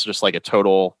 Unless it's just like a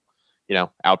total,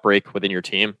 outbreak within your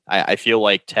team. I feel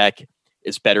like Tech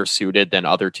is better suited than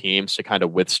other teams to kind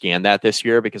of withstand that this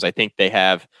year, because I think they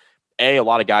have a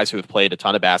lot of guys who have played a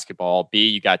ton of basketball. B,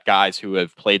 you got guys who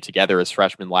have played together as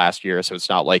freshmen last year. So it's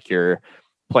not like you're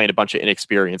playing a bunch of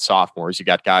inexperienced sophomores. You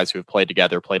got guys who have played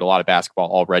together, played a lot of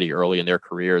basketball already early in their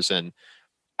careers. And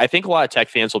I think a lot of Tech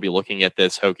fans will be looking at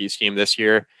this Hokies team this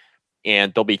year,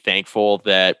 and they'll be thankful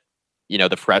that,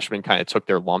 the freshmen kind of took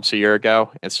their lumps a year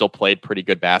ago and still played pretty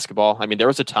good basketball. I mean, there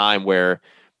was a time where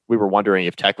we were wondering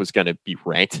if Tech was going to be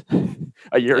ranked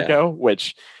a year ago,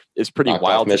 which is pretty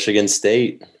wild. Michigan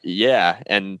State. Yeah.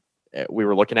 And we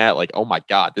were looking at oh my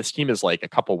God, this team is like a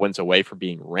couple wins away from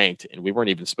being ranked. And we weren't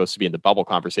even supposed to be in the bubble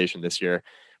conversation this year.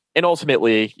 And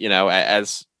ultimately,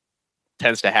 as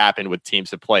tends to happen with teams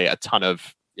that play a ton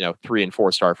of, 3 and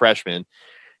 4 star freshmen,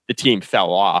 the team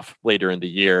fell off later in the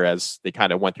year as they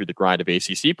kind of went through the grind of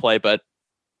ACC play. But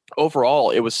overall,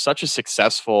 it was such a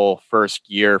successful first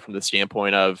year from the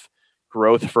standpoint of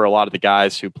growth for a lot of the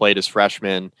guys who played as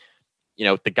freshmen.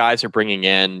 The guys are bringing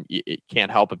in, you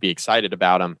can't help but be excited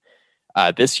about them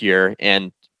this year.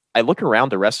 And I look around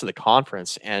the rest of the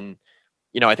conference, and,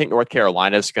 I think North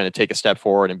Carolina is going to take a step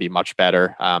forward and be much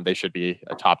better. They should be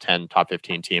a top 10, top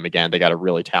 15 team again. They got a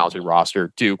really talented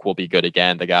roster. Duke will be good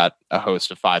again. They got a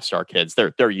host of 5-star kids.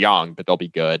 They're young, but they'll be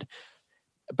good.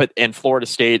 And Florida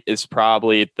State is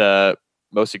probably the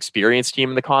most experienced team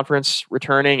in the conference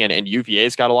returning, and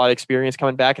UVA's got a lot of experience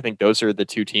coming back. I think those are the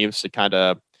two teams to kind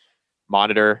of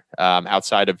monitor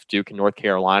outside of Duke and North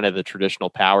Carolina, the traditional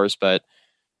powers. But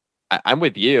I'm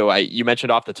with you. You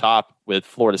mentioned off the top with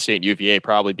Florida State and UVA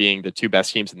probably being the two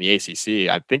best teams in the ACC.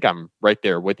 I think I'm right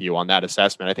there with you on that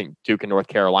assessment. I think Duke and North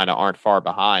Carolina aren't far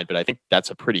behind, but I think that's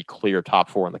a pretty clear top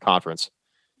four in the conference.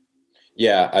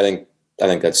 Yeah, I think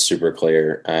that's super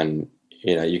clear. And,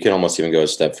 you can almost even go a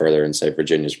step further and say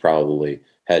Virginia's probably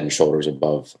head and shoulders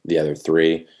above the other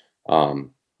three.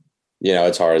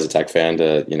 It's hard as a Tech fan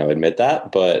to, admit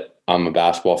that, but I'm a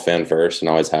basketball fan first and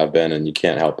always have been, and you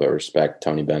can't help but respect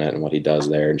Tony Bennett and what he does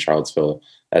there in Charlottesville.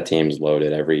 That team's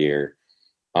loaded every year.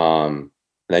 And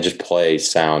they just play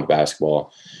sound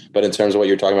basketball. But in terms of what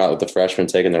you're talking about with the freshmen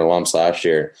taking their lumps last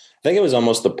year, I think it was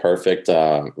almost the perfect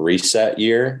reset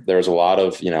year. There was a lot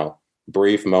of,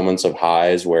 brief moments of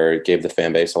highs where it gave the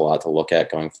fan base a lot to look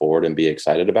at going forward and be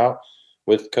excited about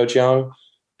with Coach Young.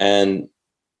 And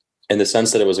in the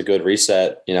sense that it was a good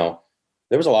reset, there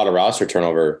was a lot of roster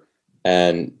turnover.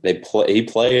 And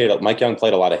Mike Young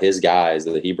played a lot of his guys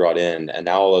that he brought in. And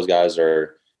now all those guys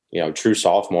are, true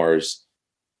sophomores,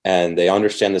 and they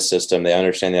understand the system. They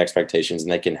understand the expectations,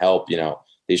 and they can help,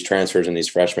 these transfers and these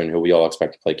freshmen who we all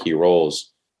expect to play key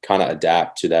roles kind of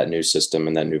adapt to that new system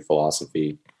and that new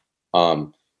philosophy.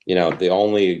 The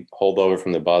only holdover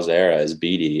from the Buzz era is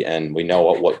Beatty, and we know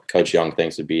what Coach Young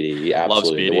thinks of Beatty. He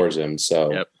absolutely adores him.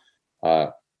 So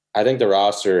yep. I think the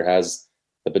roster has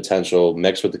the potential,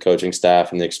 mixed with the coaching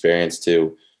staff and the experience,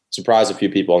 to surprise a few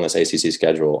people on this ACC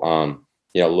schedule.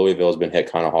 Louisville's been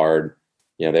hit kind of hard.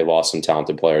 They lost some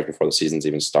talented players before the season's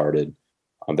even started.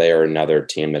 They are another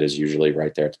team that is usually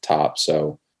right there at the top.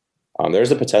 So there's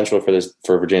the potential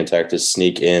for Virginia Tech to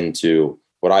sneak into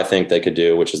what I think they could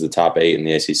do, which is the top 8 in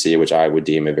the ACC, which I would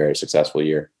deem a very successful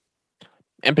year.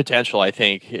 And potential, I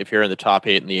think, if you're in the top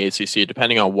 8 in the ACC,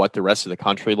 depending on what the rest of the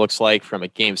country looks like from a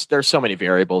game, there's so many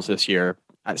variables this year.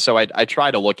 So I try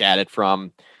to look at it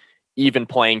from even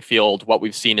playing field, what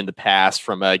we've seen in the past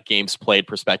from a games played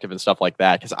perspective and stuff like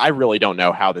that, because I really don't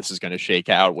know how this is going to shake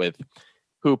out with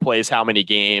who plays how many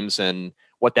games and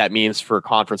what that means for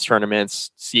conference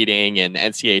tournaments, seeding, and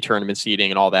NCAA tournament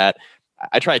seeding and all that.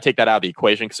 I try to take that out of the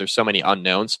equation because there's so many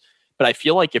unknowns. But I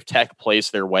feel like if Tech plays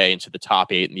their way into the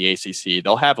top 8 in the ACC,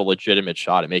 they'll have a legitimate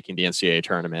shot at making the NCAA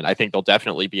tournament. I think they'll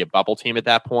definitely be a bubble team at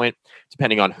that point,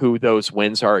 depending on who those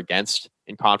wins are against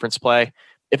in conference play.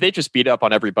 If they just beat up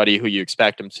on everybody who you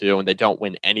expect them to, and they don't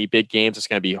win any big games, it's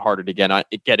going to be harder to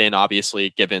get in, obviously,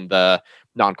 given the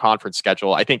non-conference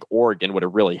schedule. I think Oregon would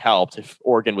have really helped if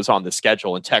Oregon was on the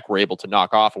schedule and Tech were able to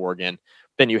knock off Oregon.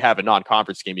 Then you have a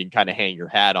non-conference game you can kind of hang your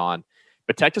hat on.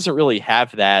 But Tech doesn't really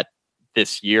have that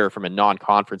this year from a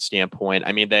non-conference standpoint.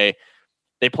 I mean, they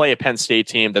play a Penn State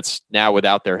team that's now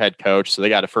without their head coach. So they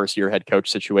got a first-year head coach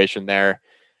situation there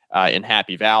in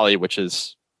Happy Valley, which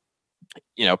is,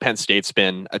 Penn State's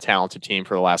been a talented team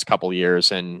for the last couple of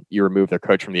years, and you remove their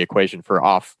coach from the equation for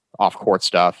off-court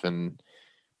stuff, and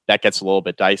that gets a little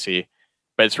bit dicey.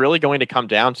 But it's really going to come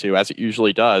down to, as it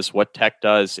usually does, what Tech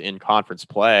does in conference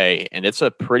play. And it's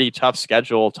a pretty tough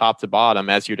schedule top to bottom,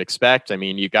 as you'd expect. I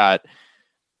mean, you got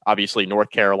obviously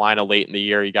North Carolina late in the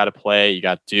year you got to play. You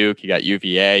got Duke, you got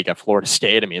UVA, you got Florida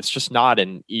State. I mean, it's just not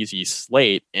an easy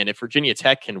slate. And if Virginia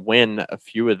Tech can win a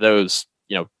few of those,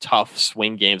 tough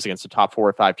swing games against the top 4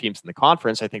 or 5 teams in the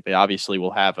conference, I think they obviously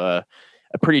will have a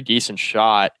pretty decent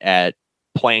shot at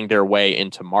playing their way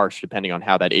into March, depending on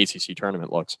how that ACC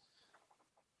tournament looks.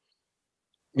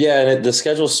 Yeah, and the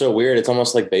schedule's so weird. It's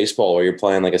almost like baseball where you're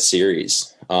playing like a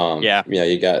series.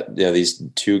 You got these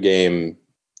 2-game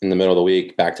in the middle of the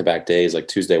week, back-to-back days, like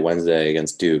Tuesday, Wednesday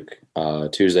against Duke,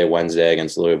 Tuesday, Wednesday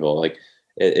against Louisville. Like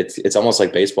it's almost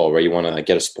like baseball where you want to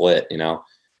get a split,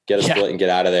 split and get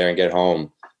out of there and get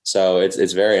home. So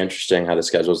it's very interesting how the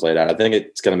schedule's laid out. I think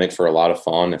it's going to make for a lot of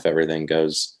fun if everything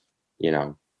goes,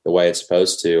 the way it's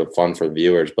supposed to, fun for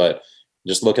viewers. But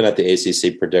just looking at the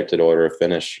ACC predicted order of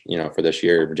finish, for this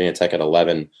year, Virginia Tech at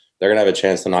 11, they're going to have a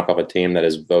chance to knock off a team that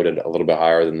is voted a little bit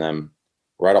higher than them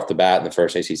right off the bat in the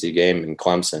first ACC game in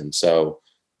Clemson. So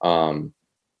Clemson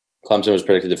was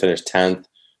predicted to finish 10th.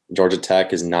 Georgia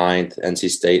Tech is 9th. NC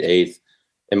State 8th.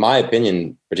 In my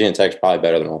opinion, Virginia Tech is probably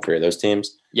better than all 3 of those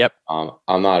teams. Yep.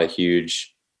 I'm not a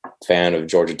huge fan of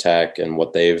Georgia Tech and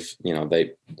what they've,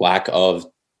 they lack of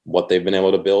what they've been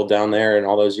able to build down there in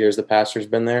all those years the pastor's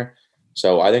been there.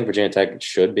 So I think Virginia Tech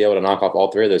should be able to knock off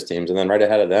all 3 of those teams. And then right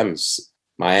ahead of them is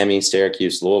Miami,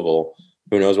 Syracuse, Louisville.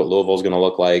 Who knows what Louisville is going to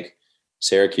look like?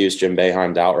 Syracuse, Jim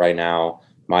Boeheim's out right now.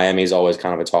 Miami's always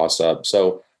kind of a toss-up.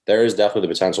 So there is definitely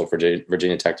the potential for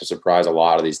Virginia Tech to surprise a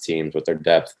lot of these teams with their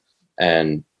depth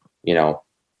and,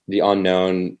 the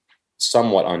unknown,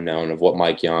 somewhat unknown of what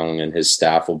Mike Young and his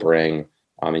staff will bring.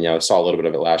 I saw a little bit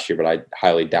of it last year, but I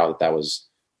highly doubt that was,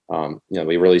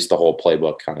 we released the whole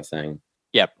playbook kind of thing.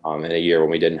 Yep. In a year when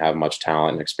we didn't have much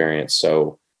talent and experience.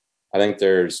 So I think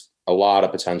there's a lot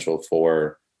of potential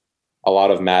for a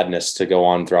lot of madness to go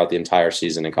on throughout the entire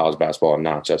season in college basketball and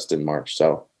not just in March.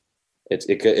 So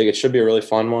it should be a really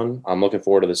fun one. I'm looking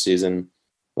forward to the season,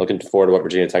 looking forward to what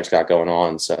Virginia Tech's got going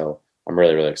on. So I'm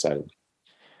really, really excited.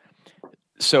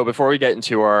 So before we get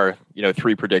into our,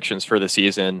 3 predictions for the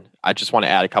season, I just want to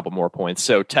add a couple more points.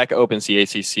 So Tech opens the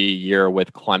ACC year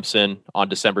with Clemson on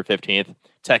December 15th.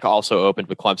 Tech also opened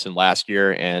with Clemson last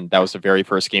year, and that was the very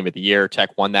first game of the year. Tech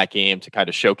won that game to kind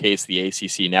of showcase the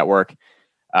ACC network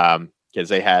because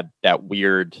they had that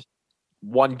weird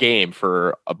one game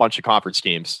for a bunch of conference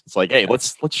teams. It's like, hey,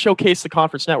 let's showcase the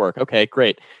conference network. Okay,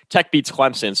 great. Tech beats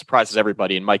Clemson, surprises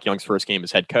everybody, and Mike Young's first game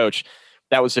as head coach.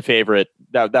 That was the favorite.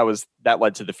 That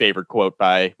led to the favorite quote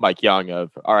by Mike Young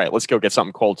of, all right, let's go get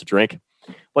something cold to drink.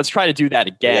 Let's try to do that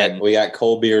again. We got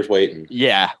cold beers waiting.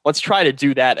 Yeah, let's try to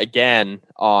do that again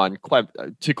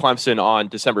to Clemson on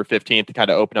December 15th to kind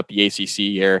of open up the ACC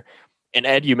year. And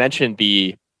Ed, you mentioned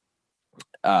the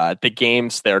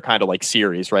games that are kind of like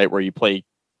series, right, where you play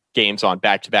games on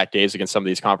back-to-back days against some of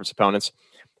these conference opponents.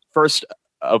 First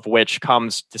of which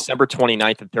comes December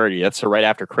 29th and 30th, so right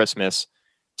after Christmas.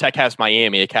 Tech has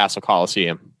Miami at Castle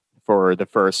Coliseum for the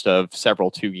first of several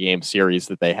 2-game series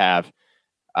that they have.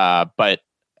 But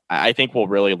I think we'll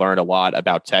really learn a lot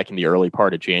about Tech in the early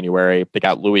part of January. They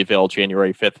got Louisville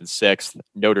January 5th and 6th,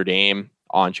 Notre Dame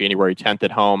on January 10th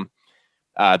at home.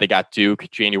 They got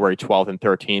Duke January 12th and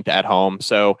 13th at home.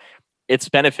 So it's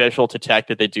beneficial to Tech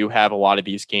that they do have a lot of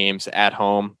these games at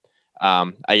home.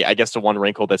 I guess the one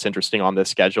wrinkle that's interesting on this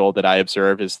schedule that I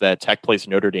observed is that Tech plays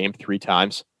Notre Dame 3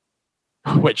 times,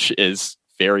 which is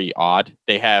very odd.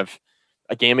 They have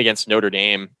a game against Notre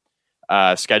Dame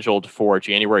scheduled for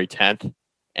January 10th,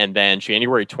 and then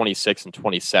January 26th and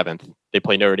 27th, they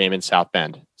play Notre Dame in South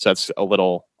Bend. So that's a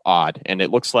little odd. And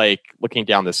it looks like, looking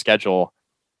down the schedule,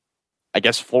 I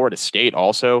guess Florida State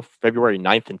also, February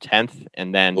 9th and 10th,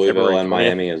 and then Louisville February and 20th,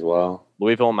 Miami as well.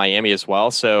 Louisville and Miami as well.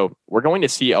 So we're going to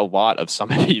see a lot of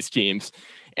some of these teams.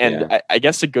 And yeah. I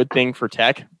guess a good thing for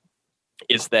Tech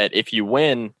is that if you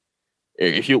win,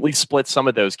 if you at least split some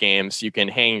of those games, you can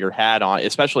hang your hat on,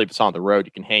 especially if it's on the road,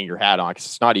 you can hang your hat on because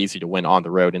it's not easy to win on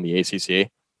the road in the ACC.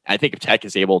 I think if Tech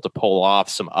is able to pull off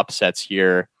some upsets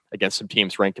here against some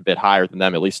teams ranked a bit higher than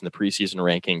them, at least in the preseason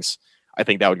rankings, I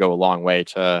think that would go a long way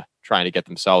to trying to get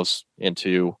themselves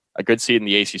into a good seed in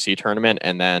the ACC tournament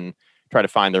and then try to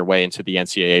find their way into the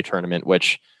NCAA tournament,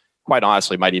 which quite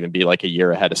honestly might even be like a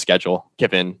year ahead of schedule,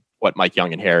 given what Mike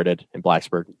Young inherited in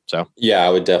Blacksburg. So yeah, I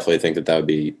would definitely think that would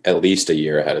be at least a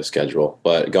year ahead of schedule.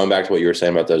 But going back to what you were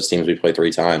saying about those teams we played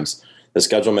 3 times, the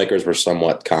schedule makers were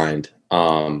somewhat kind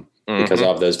because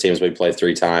of those teams we played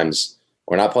 3 times.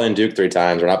 We're not playing Duke 3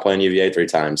 times. We're not playing UVA 3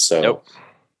 times. So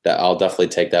that I'll definitely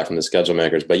take that from the schedule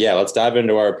makers. But yeah, let's dive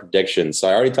into our predictions. So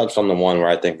I already touched on the one where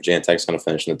I think Virginia Tech's going to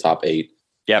finish in the top 8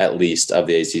 at least of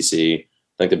the ACC. I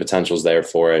think the potential's there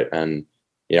for it. And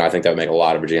I think that would make a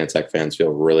lot of Virginia Tech fans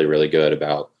feel really, really good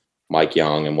about Mike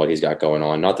Young and what he's got going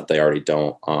on. Not that they already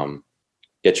don't.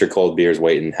 Get your cold beers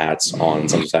waiting hats on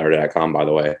SunSaturday.com, by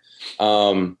the way.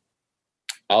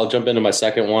 I'll jump into my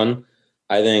second one.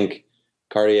 I think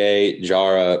Cartier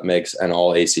Jara makes an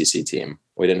all ACC team.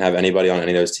 We didn't have anybody on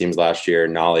any of those teams last year.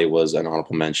 Nolly was an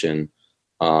honorable mention.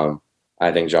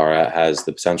 I think Jara has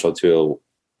the potential to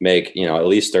make, at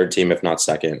least 3rd team, if not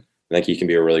 2nd. I think he can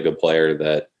be a really good player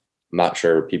that I'm not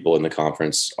sure people in the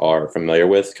conference are familiar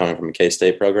with coming from a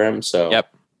K-State program. So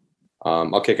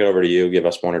I'll kick it over to you. Give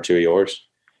us 1 or 2 of yours.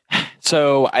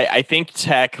 So I think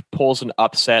Tech pulls an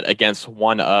upset against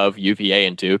one of UVA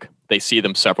and Duke. They see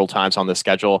them several times on the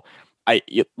schedule.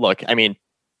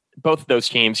 Both of those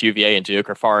teams, UVA and Duke,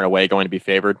 are far and away going to be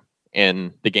favored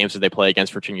in the games that they play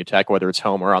against Virginia Tech, whether it's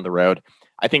home or on the road.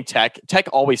 I think Tech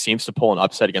always seems to pull an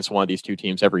upset against one of these 2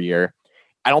 teams every year.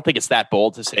 I don't think it's that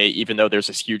bold to say, even though there's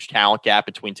this huge talent gap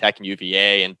between Tech and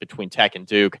UVA and between Tech and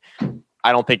Duke,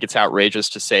 I don't think it's outrageous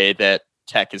to say that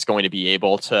Tech is going to be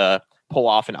able to pull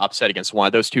off an upset against one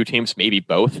of those 2 teams, maybe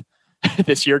both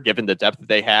this year, given the depth that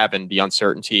they have and the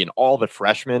uncertainty and all the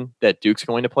freshmen that Duke's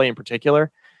going to play in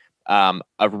particular. A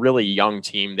really young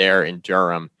team there in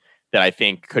Durham that I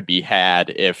think could be had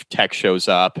if Tech shows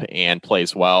up and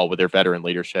plays well with their veteran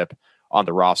leadership on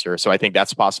the roster. So I think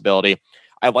that's a possibility.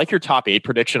 I like your top 8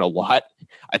 prediction a lot.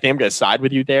 I think I'm going to side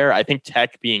with you there. I think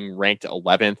Tech being ranked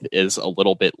 11th is a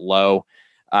little bit low.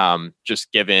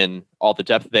 just given all the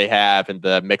depth they have and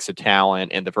the mix of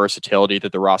talent and the versatility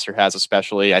that the roster has,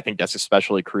 especially. I think that's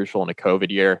especially crucial in a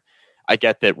COVID year. I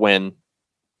get that when,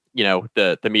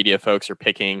 the media folks are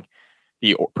picking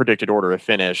the predicted order of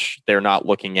finish, they're not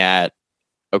looking at,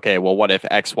 okay, well, what if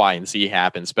X, Y, and Z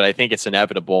happens? But I think it's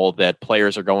inevitable that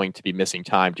players are going to be missing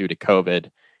time due to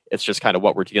COVID. It's just kind of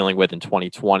what we're dealing with in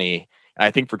 2020. And I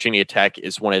think Virginia Tech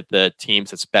is one of the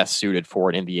teams that's best suited for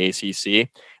it in the ACC.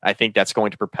 I think that's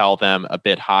going to propel them a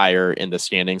bit higher in the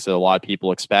standings that a lot of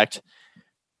people expect.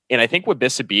 And I think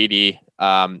Wabissa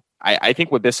I think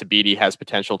Wabissa has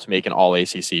potential to make an all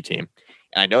ACC team.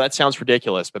 And I know that sounds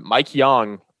ridiculous, but Mike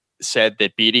Young said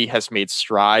that Beatty has made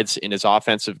strides in his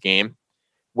offensive game,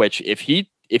 which if he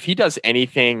does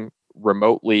anything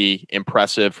remotely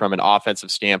impressive from an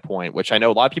offensive standpoint, which I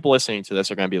know a lot of people listening to this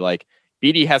are going to be like,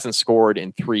 Beatty hasn't scored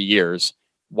in 3 years.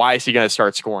 Why is he going to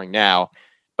start scoring now?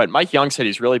 But Mike Young said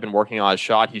he's really been working on his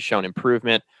shot. He's shown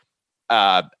improvement.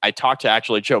 I talked to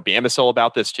actually Joe Bamisile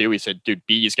about this too. He said, dude,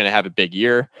 Beatty's going to have a big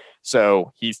year.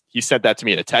 So he said that to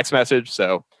me in a text message.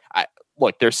 So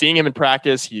look, they're seeing him in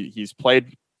practice. He's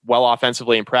played well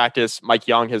offensively in practice. Mike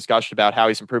Young has gushed about how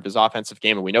he's improved his offensive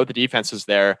game, and we know the defense is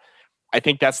there. I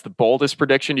think that's the boldest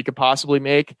prediction you could possibly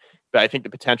make, but I think the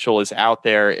potential is out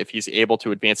there if he's able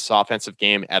to advance his offensive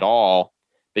game at all,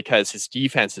 because his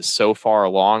defense is so far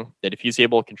along that if he's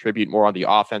able to contribute more on the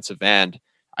offensive end,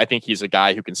 I think he's a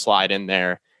guy who can slide in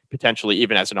there, potentially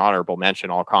even as an honorable mention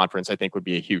all conference. I think would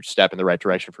be a huge step in the right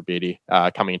direction for Beatty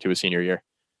coming into his senior year.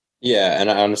 Yeah, and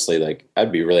honestly,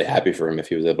 I'd be really happy for him if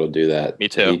he was able to do that. Me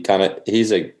too.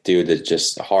 He's a dude that's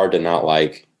just hard to not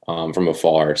like from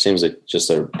afar. Seems like just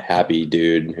a happy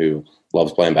dude who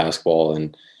loves playing basketball,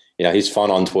 and he's fun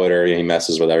on Twitter. He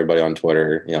messes with everybody on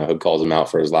Twitter. Who calls him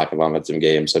out for his lack of offensive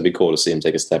game. So it'd be cool to see him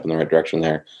take a step in the right direction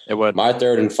there. It would. My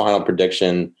third and final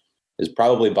prediction is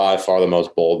probably by far the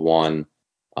most bold one.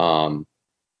 Joe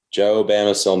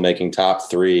Bamisile making top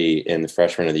 3 in the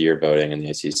freshman of the year voting in the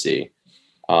ACC.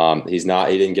 He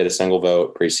didn't get a single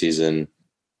vote preseason.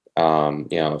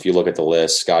 If you look at the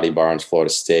list, Scotty Barnes, Florida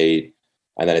State,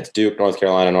 and then it's Duke, North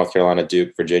Carolina,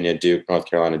 Duke, Virginia, Duke, North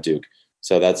Carolina, Duke.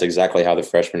 So that's exactly how the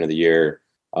freshman of the year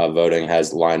voting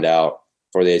has lined out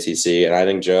for the ACC. And I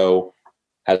think Joe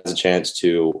has a chance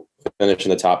to finish in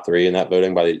the top 3 in that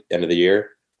voting by the end of the year.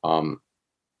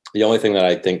 The only thing that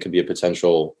I think could be a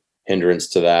potential hindrance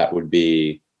to that would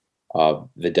be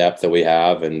the depth that we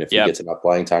have, and if he gets enough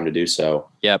playing time to do so.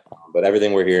 Yep. But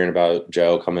everything we're hearing about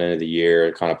Joe coming into the year,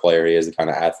 the kind of player he is, the kind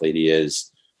of athlete he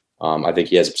is, I think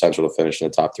he has the potential to finish in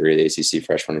the top 3 of the ACC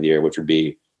freshman of the year, which would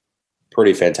be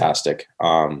pretty fantastic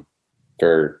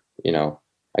for,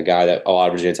 a guy that a lot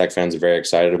of Virginia Tech fans are very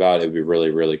excited about. It would be really,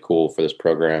 really cool for this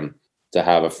program to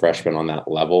have a freshman on that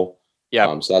level.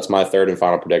 Yeah. So that's my third and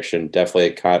final prediction.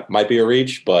 Definitely might be a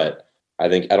reach, but I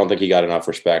don't think he got enough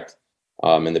respect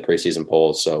in the preseason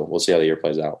polls. So we'll see how the year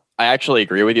plays out. I actually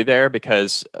agree with you there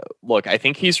because, look, I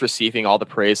think he's receiving all the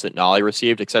praise that Nolly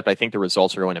received, except I think the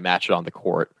results are going to match it on the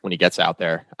court when he gets out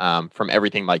there. From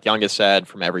everything Mike Young has said,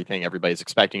 from everything everybody's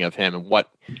expecting of him, and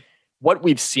what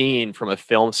we've seen from a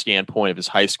film standpoint of his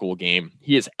high school game,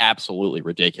 he is absolutely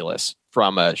ridiculous.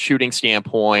 From a shooting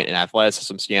standpoint, an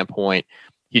athleticism standpoint,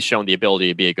 he's shown the ability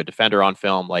to be a good defender on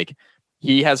film. Like,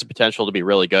 he has the potential to be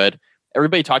really good.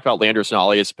 Everybody talked about Landers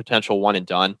Nolly as a potential one and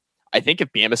done. I think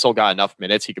if Bamisile got enough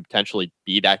minutes, he could potentially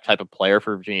be that type of player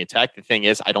for Virginia Tech. The thing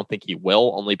is, I don't think he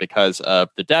will, only because of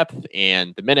the depth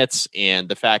and the minutes and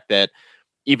the fact that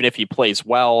even if he plays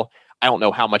well, I don't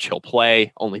know how much he'll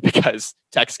play, only because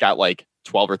Tech's got like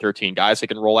 12 or 13 guys that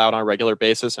can roll out on a regular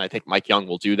basis. And I think Mike Young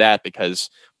will do that because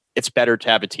it's better to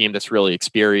have a team that's really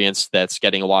experienced, that's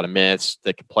getting a lot of minutes,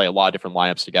 that can play a lot of different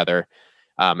lineups together.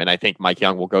 And I think Mike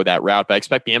Young will go that route, but I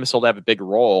expect Bamisile to have a big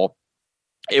role.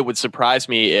 It would surprise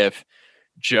me if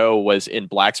Joe was in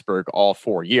Blacksburg all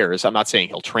 4 years. I'm not saying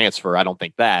he'll transfer. I don't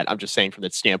think that. I'm just saying from the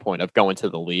standpoint of going to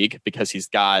the league, because he's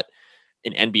got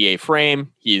an NBA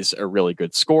frame. He's a really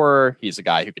good scorer. He's a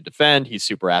guy who can defend. He's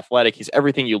super athletic. He's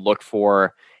everything you look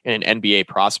for in an NBA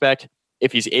prospect.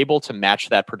 If he's able to match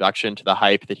that production to the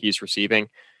hype that he's receiving,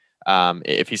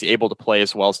 if he's able to play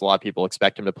as well as a lot of people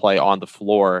expect him to play on the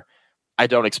floor, I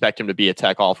don't expect him to be a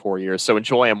Tech all 4 years. So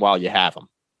enjoy him while you have him.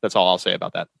 That's all I'll say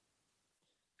about that.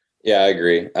 Yeah, I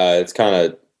agree. It's kind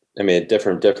of, a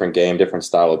different game, different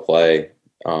style of play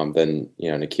than,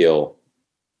 Nikhil,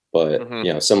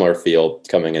 but, similar feel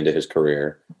coming into his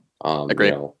career.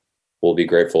 Agreed. We'll be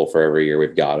grateful for every year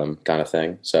we've got him kind of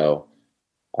thing. So,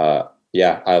 I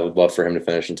would love for him to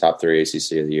finish in top 3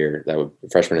 ACC of the year.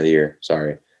 Freshman of the year.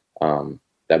 Sorry.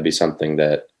 That'd be something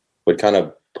that would kind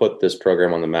of put this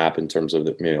program on the map in terms of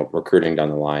recruiting down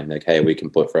the line. Like, hey, we can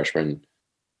put freshmen,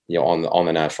 on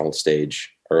the national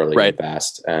stage early and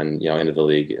fast, and into the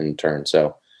league in turn.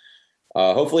 So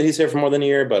hopefully he's here for more than a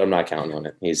year, but I'm not counting on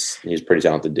it. He's a pretty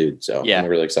talented dude, so I'm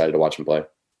really excited to watch him play.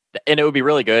 And it would be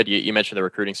really good. You mentioned the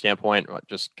recruiting standpoint.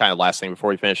 Just kind of last thing before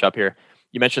we finish up here.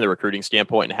 You mentioned the recruiting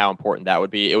standpoint and how important that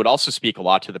would be. It would also speak a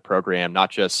lot to the program, not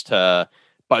just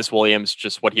Buzz Williams,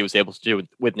 just what he was able to do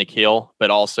with Nikhil, but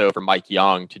also for Mike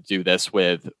Young to do this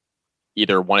with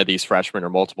either one of these freshmen or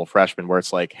multiple freshmen, where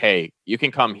it's like, hey, you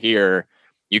can come here,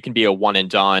 you can be a one and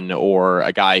done, or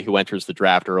a guy who enters the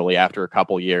draft early after a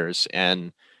couple years,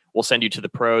 and we'll send you to the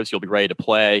pros. You'll be ready to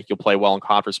play. You'll play well in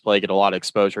conference play, get a lot of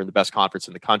exposure in the best conference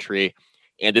in the country.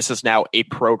 And this is now a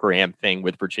program thing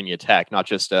with Virginia Tech, not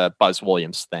just a Buzz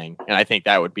Williams thing. And I think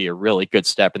that would be a really good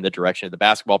step in the direction of the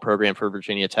basketball program for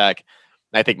Virginia Tech.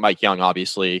 I think Mike Young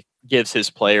obviously gives his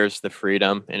players the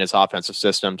freedom in his offensive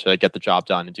system to get the job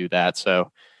done and do that.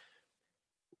 So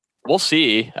we'll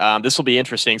see. This will be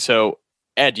interesting. So,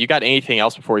 Ed, you got anything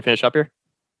else before we finish up here?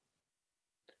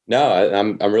 No,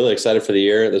 I'm really excited for the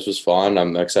year. This was fun.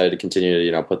 I'm excited to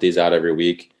continue to put these out every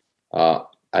week.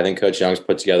 I think Coach Young's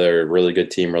put together a really good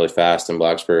team really fast in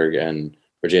Blacksburg, and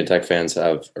Virginia Tech fans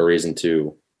have a reason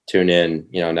to tune in.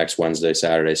 Next Wednesday,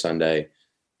 Saturday, Sunday.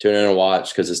 Tune in and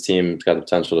watch, because this team's got the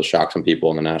potential to shock some people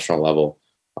on the national level.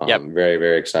 Very,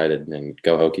 very excited, and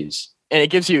go Hokies. And it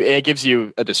gives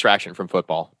you a distraction from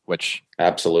football, which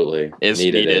absolutely is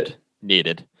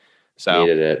needed. So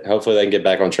needed it. Hopefully they can get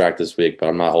back on track this week, but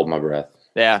I'm not holding my breath.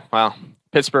 Yeah, well,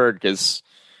 Pittsburgh is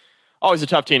always a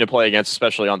tough team to play against,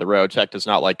 especially on the road. Tech does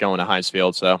not like going to Heinz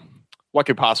Field, so what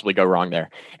could possibly go wrong there?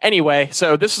 Anyway,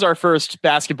 so this is our first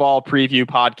basketball preview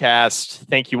podcast.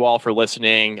 Thank you all for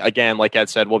listening. Again, like Ed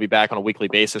said, we'll be back on a weekly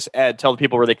basis. Ed, tell the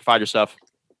people where they can find your stuff.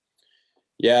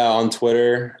 Yeah, on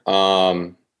Twitter,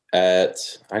 I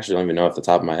actually don't even know off the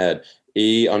top of my head,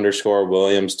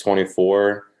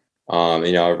 E_Williams24.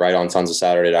 Right on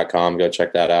sonsofsaturday.com. Go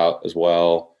check that out as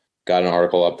well. Got an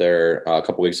article up there a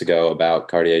couple weeks ago about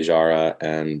Cartier Jara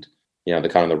and the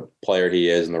kind of the player he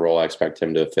is and the role I expect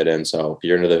him to fit in. So if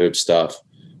you're into the hoop stuff,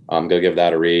 go give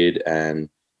that a read. And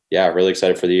yeah, really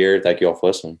excited for the year. Thank you all for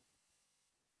listening.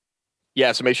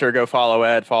 Yeah, so make sure to go follow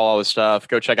Ed, follow all his stuff.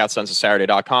 Go check out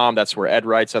sonsofsaturday.com. That's where Ed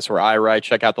writes. That's where I write.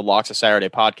 Check out the Locks of Saturday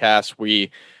podcast.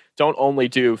 We don't only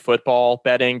do football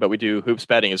betting, but we do hoops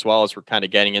betting as well, as we're kind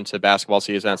of getting into basketball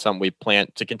season. That's something we plan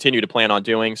to plan on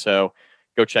doing. So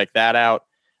go check that out.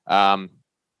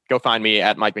 Go find me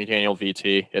at Mike McDaniel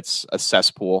VT. It's a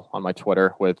cesspool on my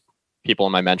Twitter with people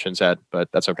in my mentions, Ed, but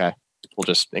that's okay. We'll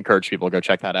just encourage people to go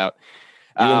check that out.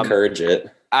 You encourage it.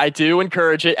 I do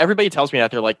encourage it. Everybody tells me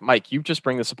that. They're like, Mike, you just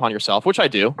bring this upon yourself, which I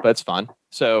do, but it's fun.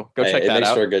 So go check that out. It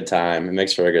makes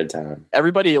for a good time.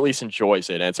 Everybody at least enjoys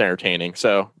it, and it's entertaining.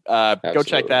 So go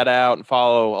check that out and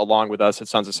follow along with us at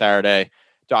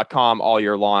sonsofsaturday.com all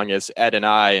year long, as Ed and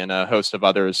I and a host of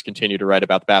others continue to write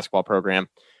about the basketball program.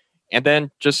 And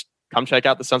then just come check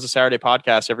out the Sons of Saturday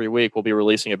podcast every week. We'll be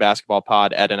releasing a basketball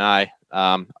pod, Ed and I,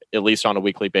 at least on a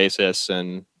weekly basis,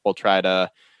 and we'll try to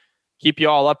keep you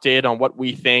all updated on what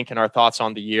we think and our thoughts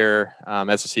on the year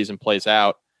as the season plays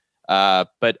out.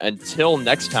 But until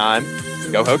next time,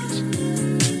 go Hokies.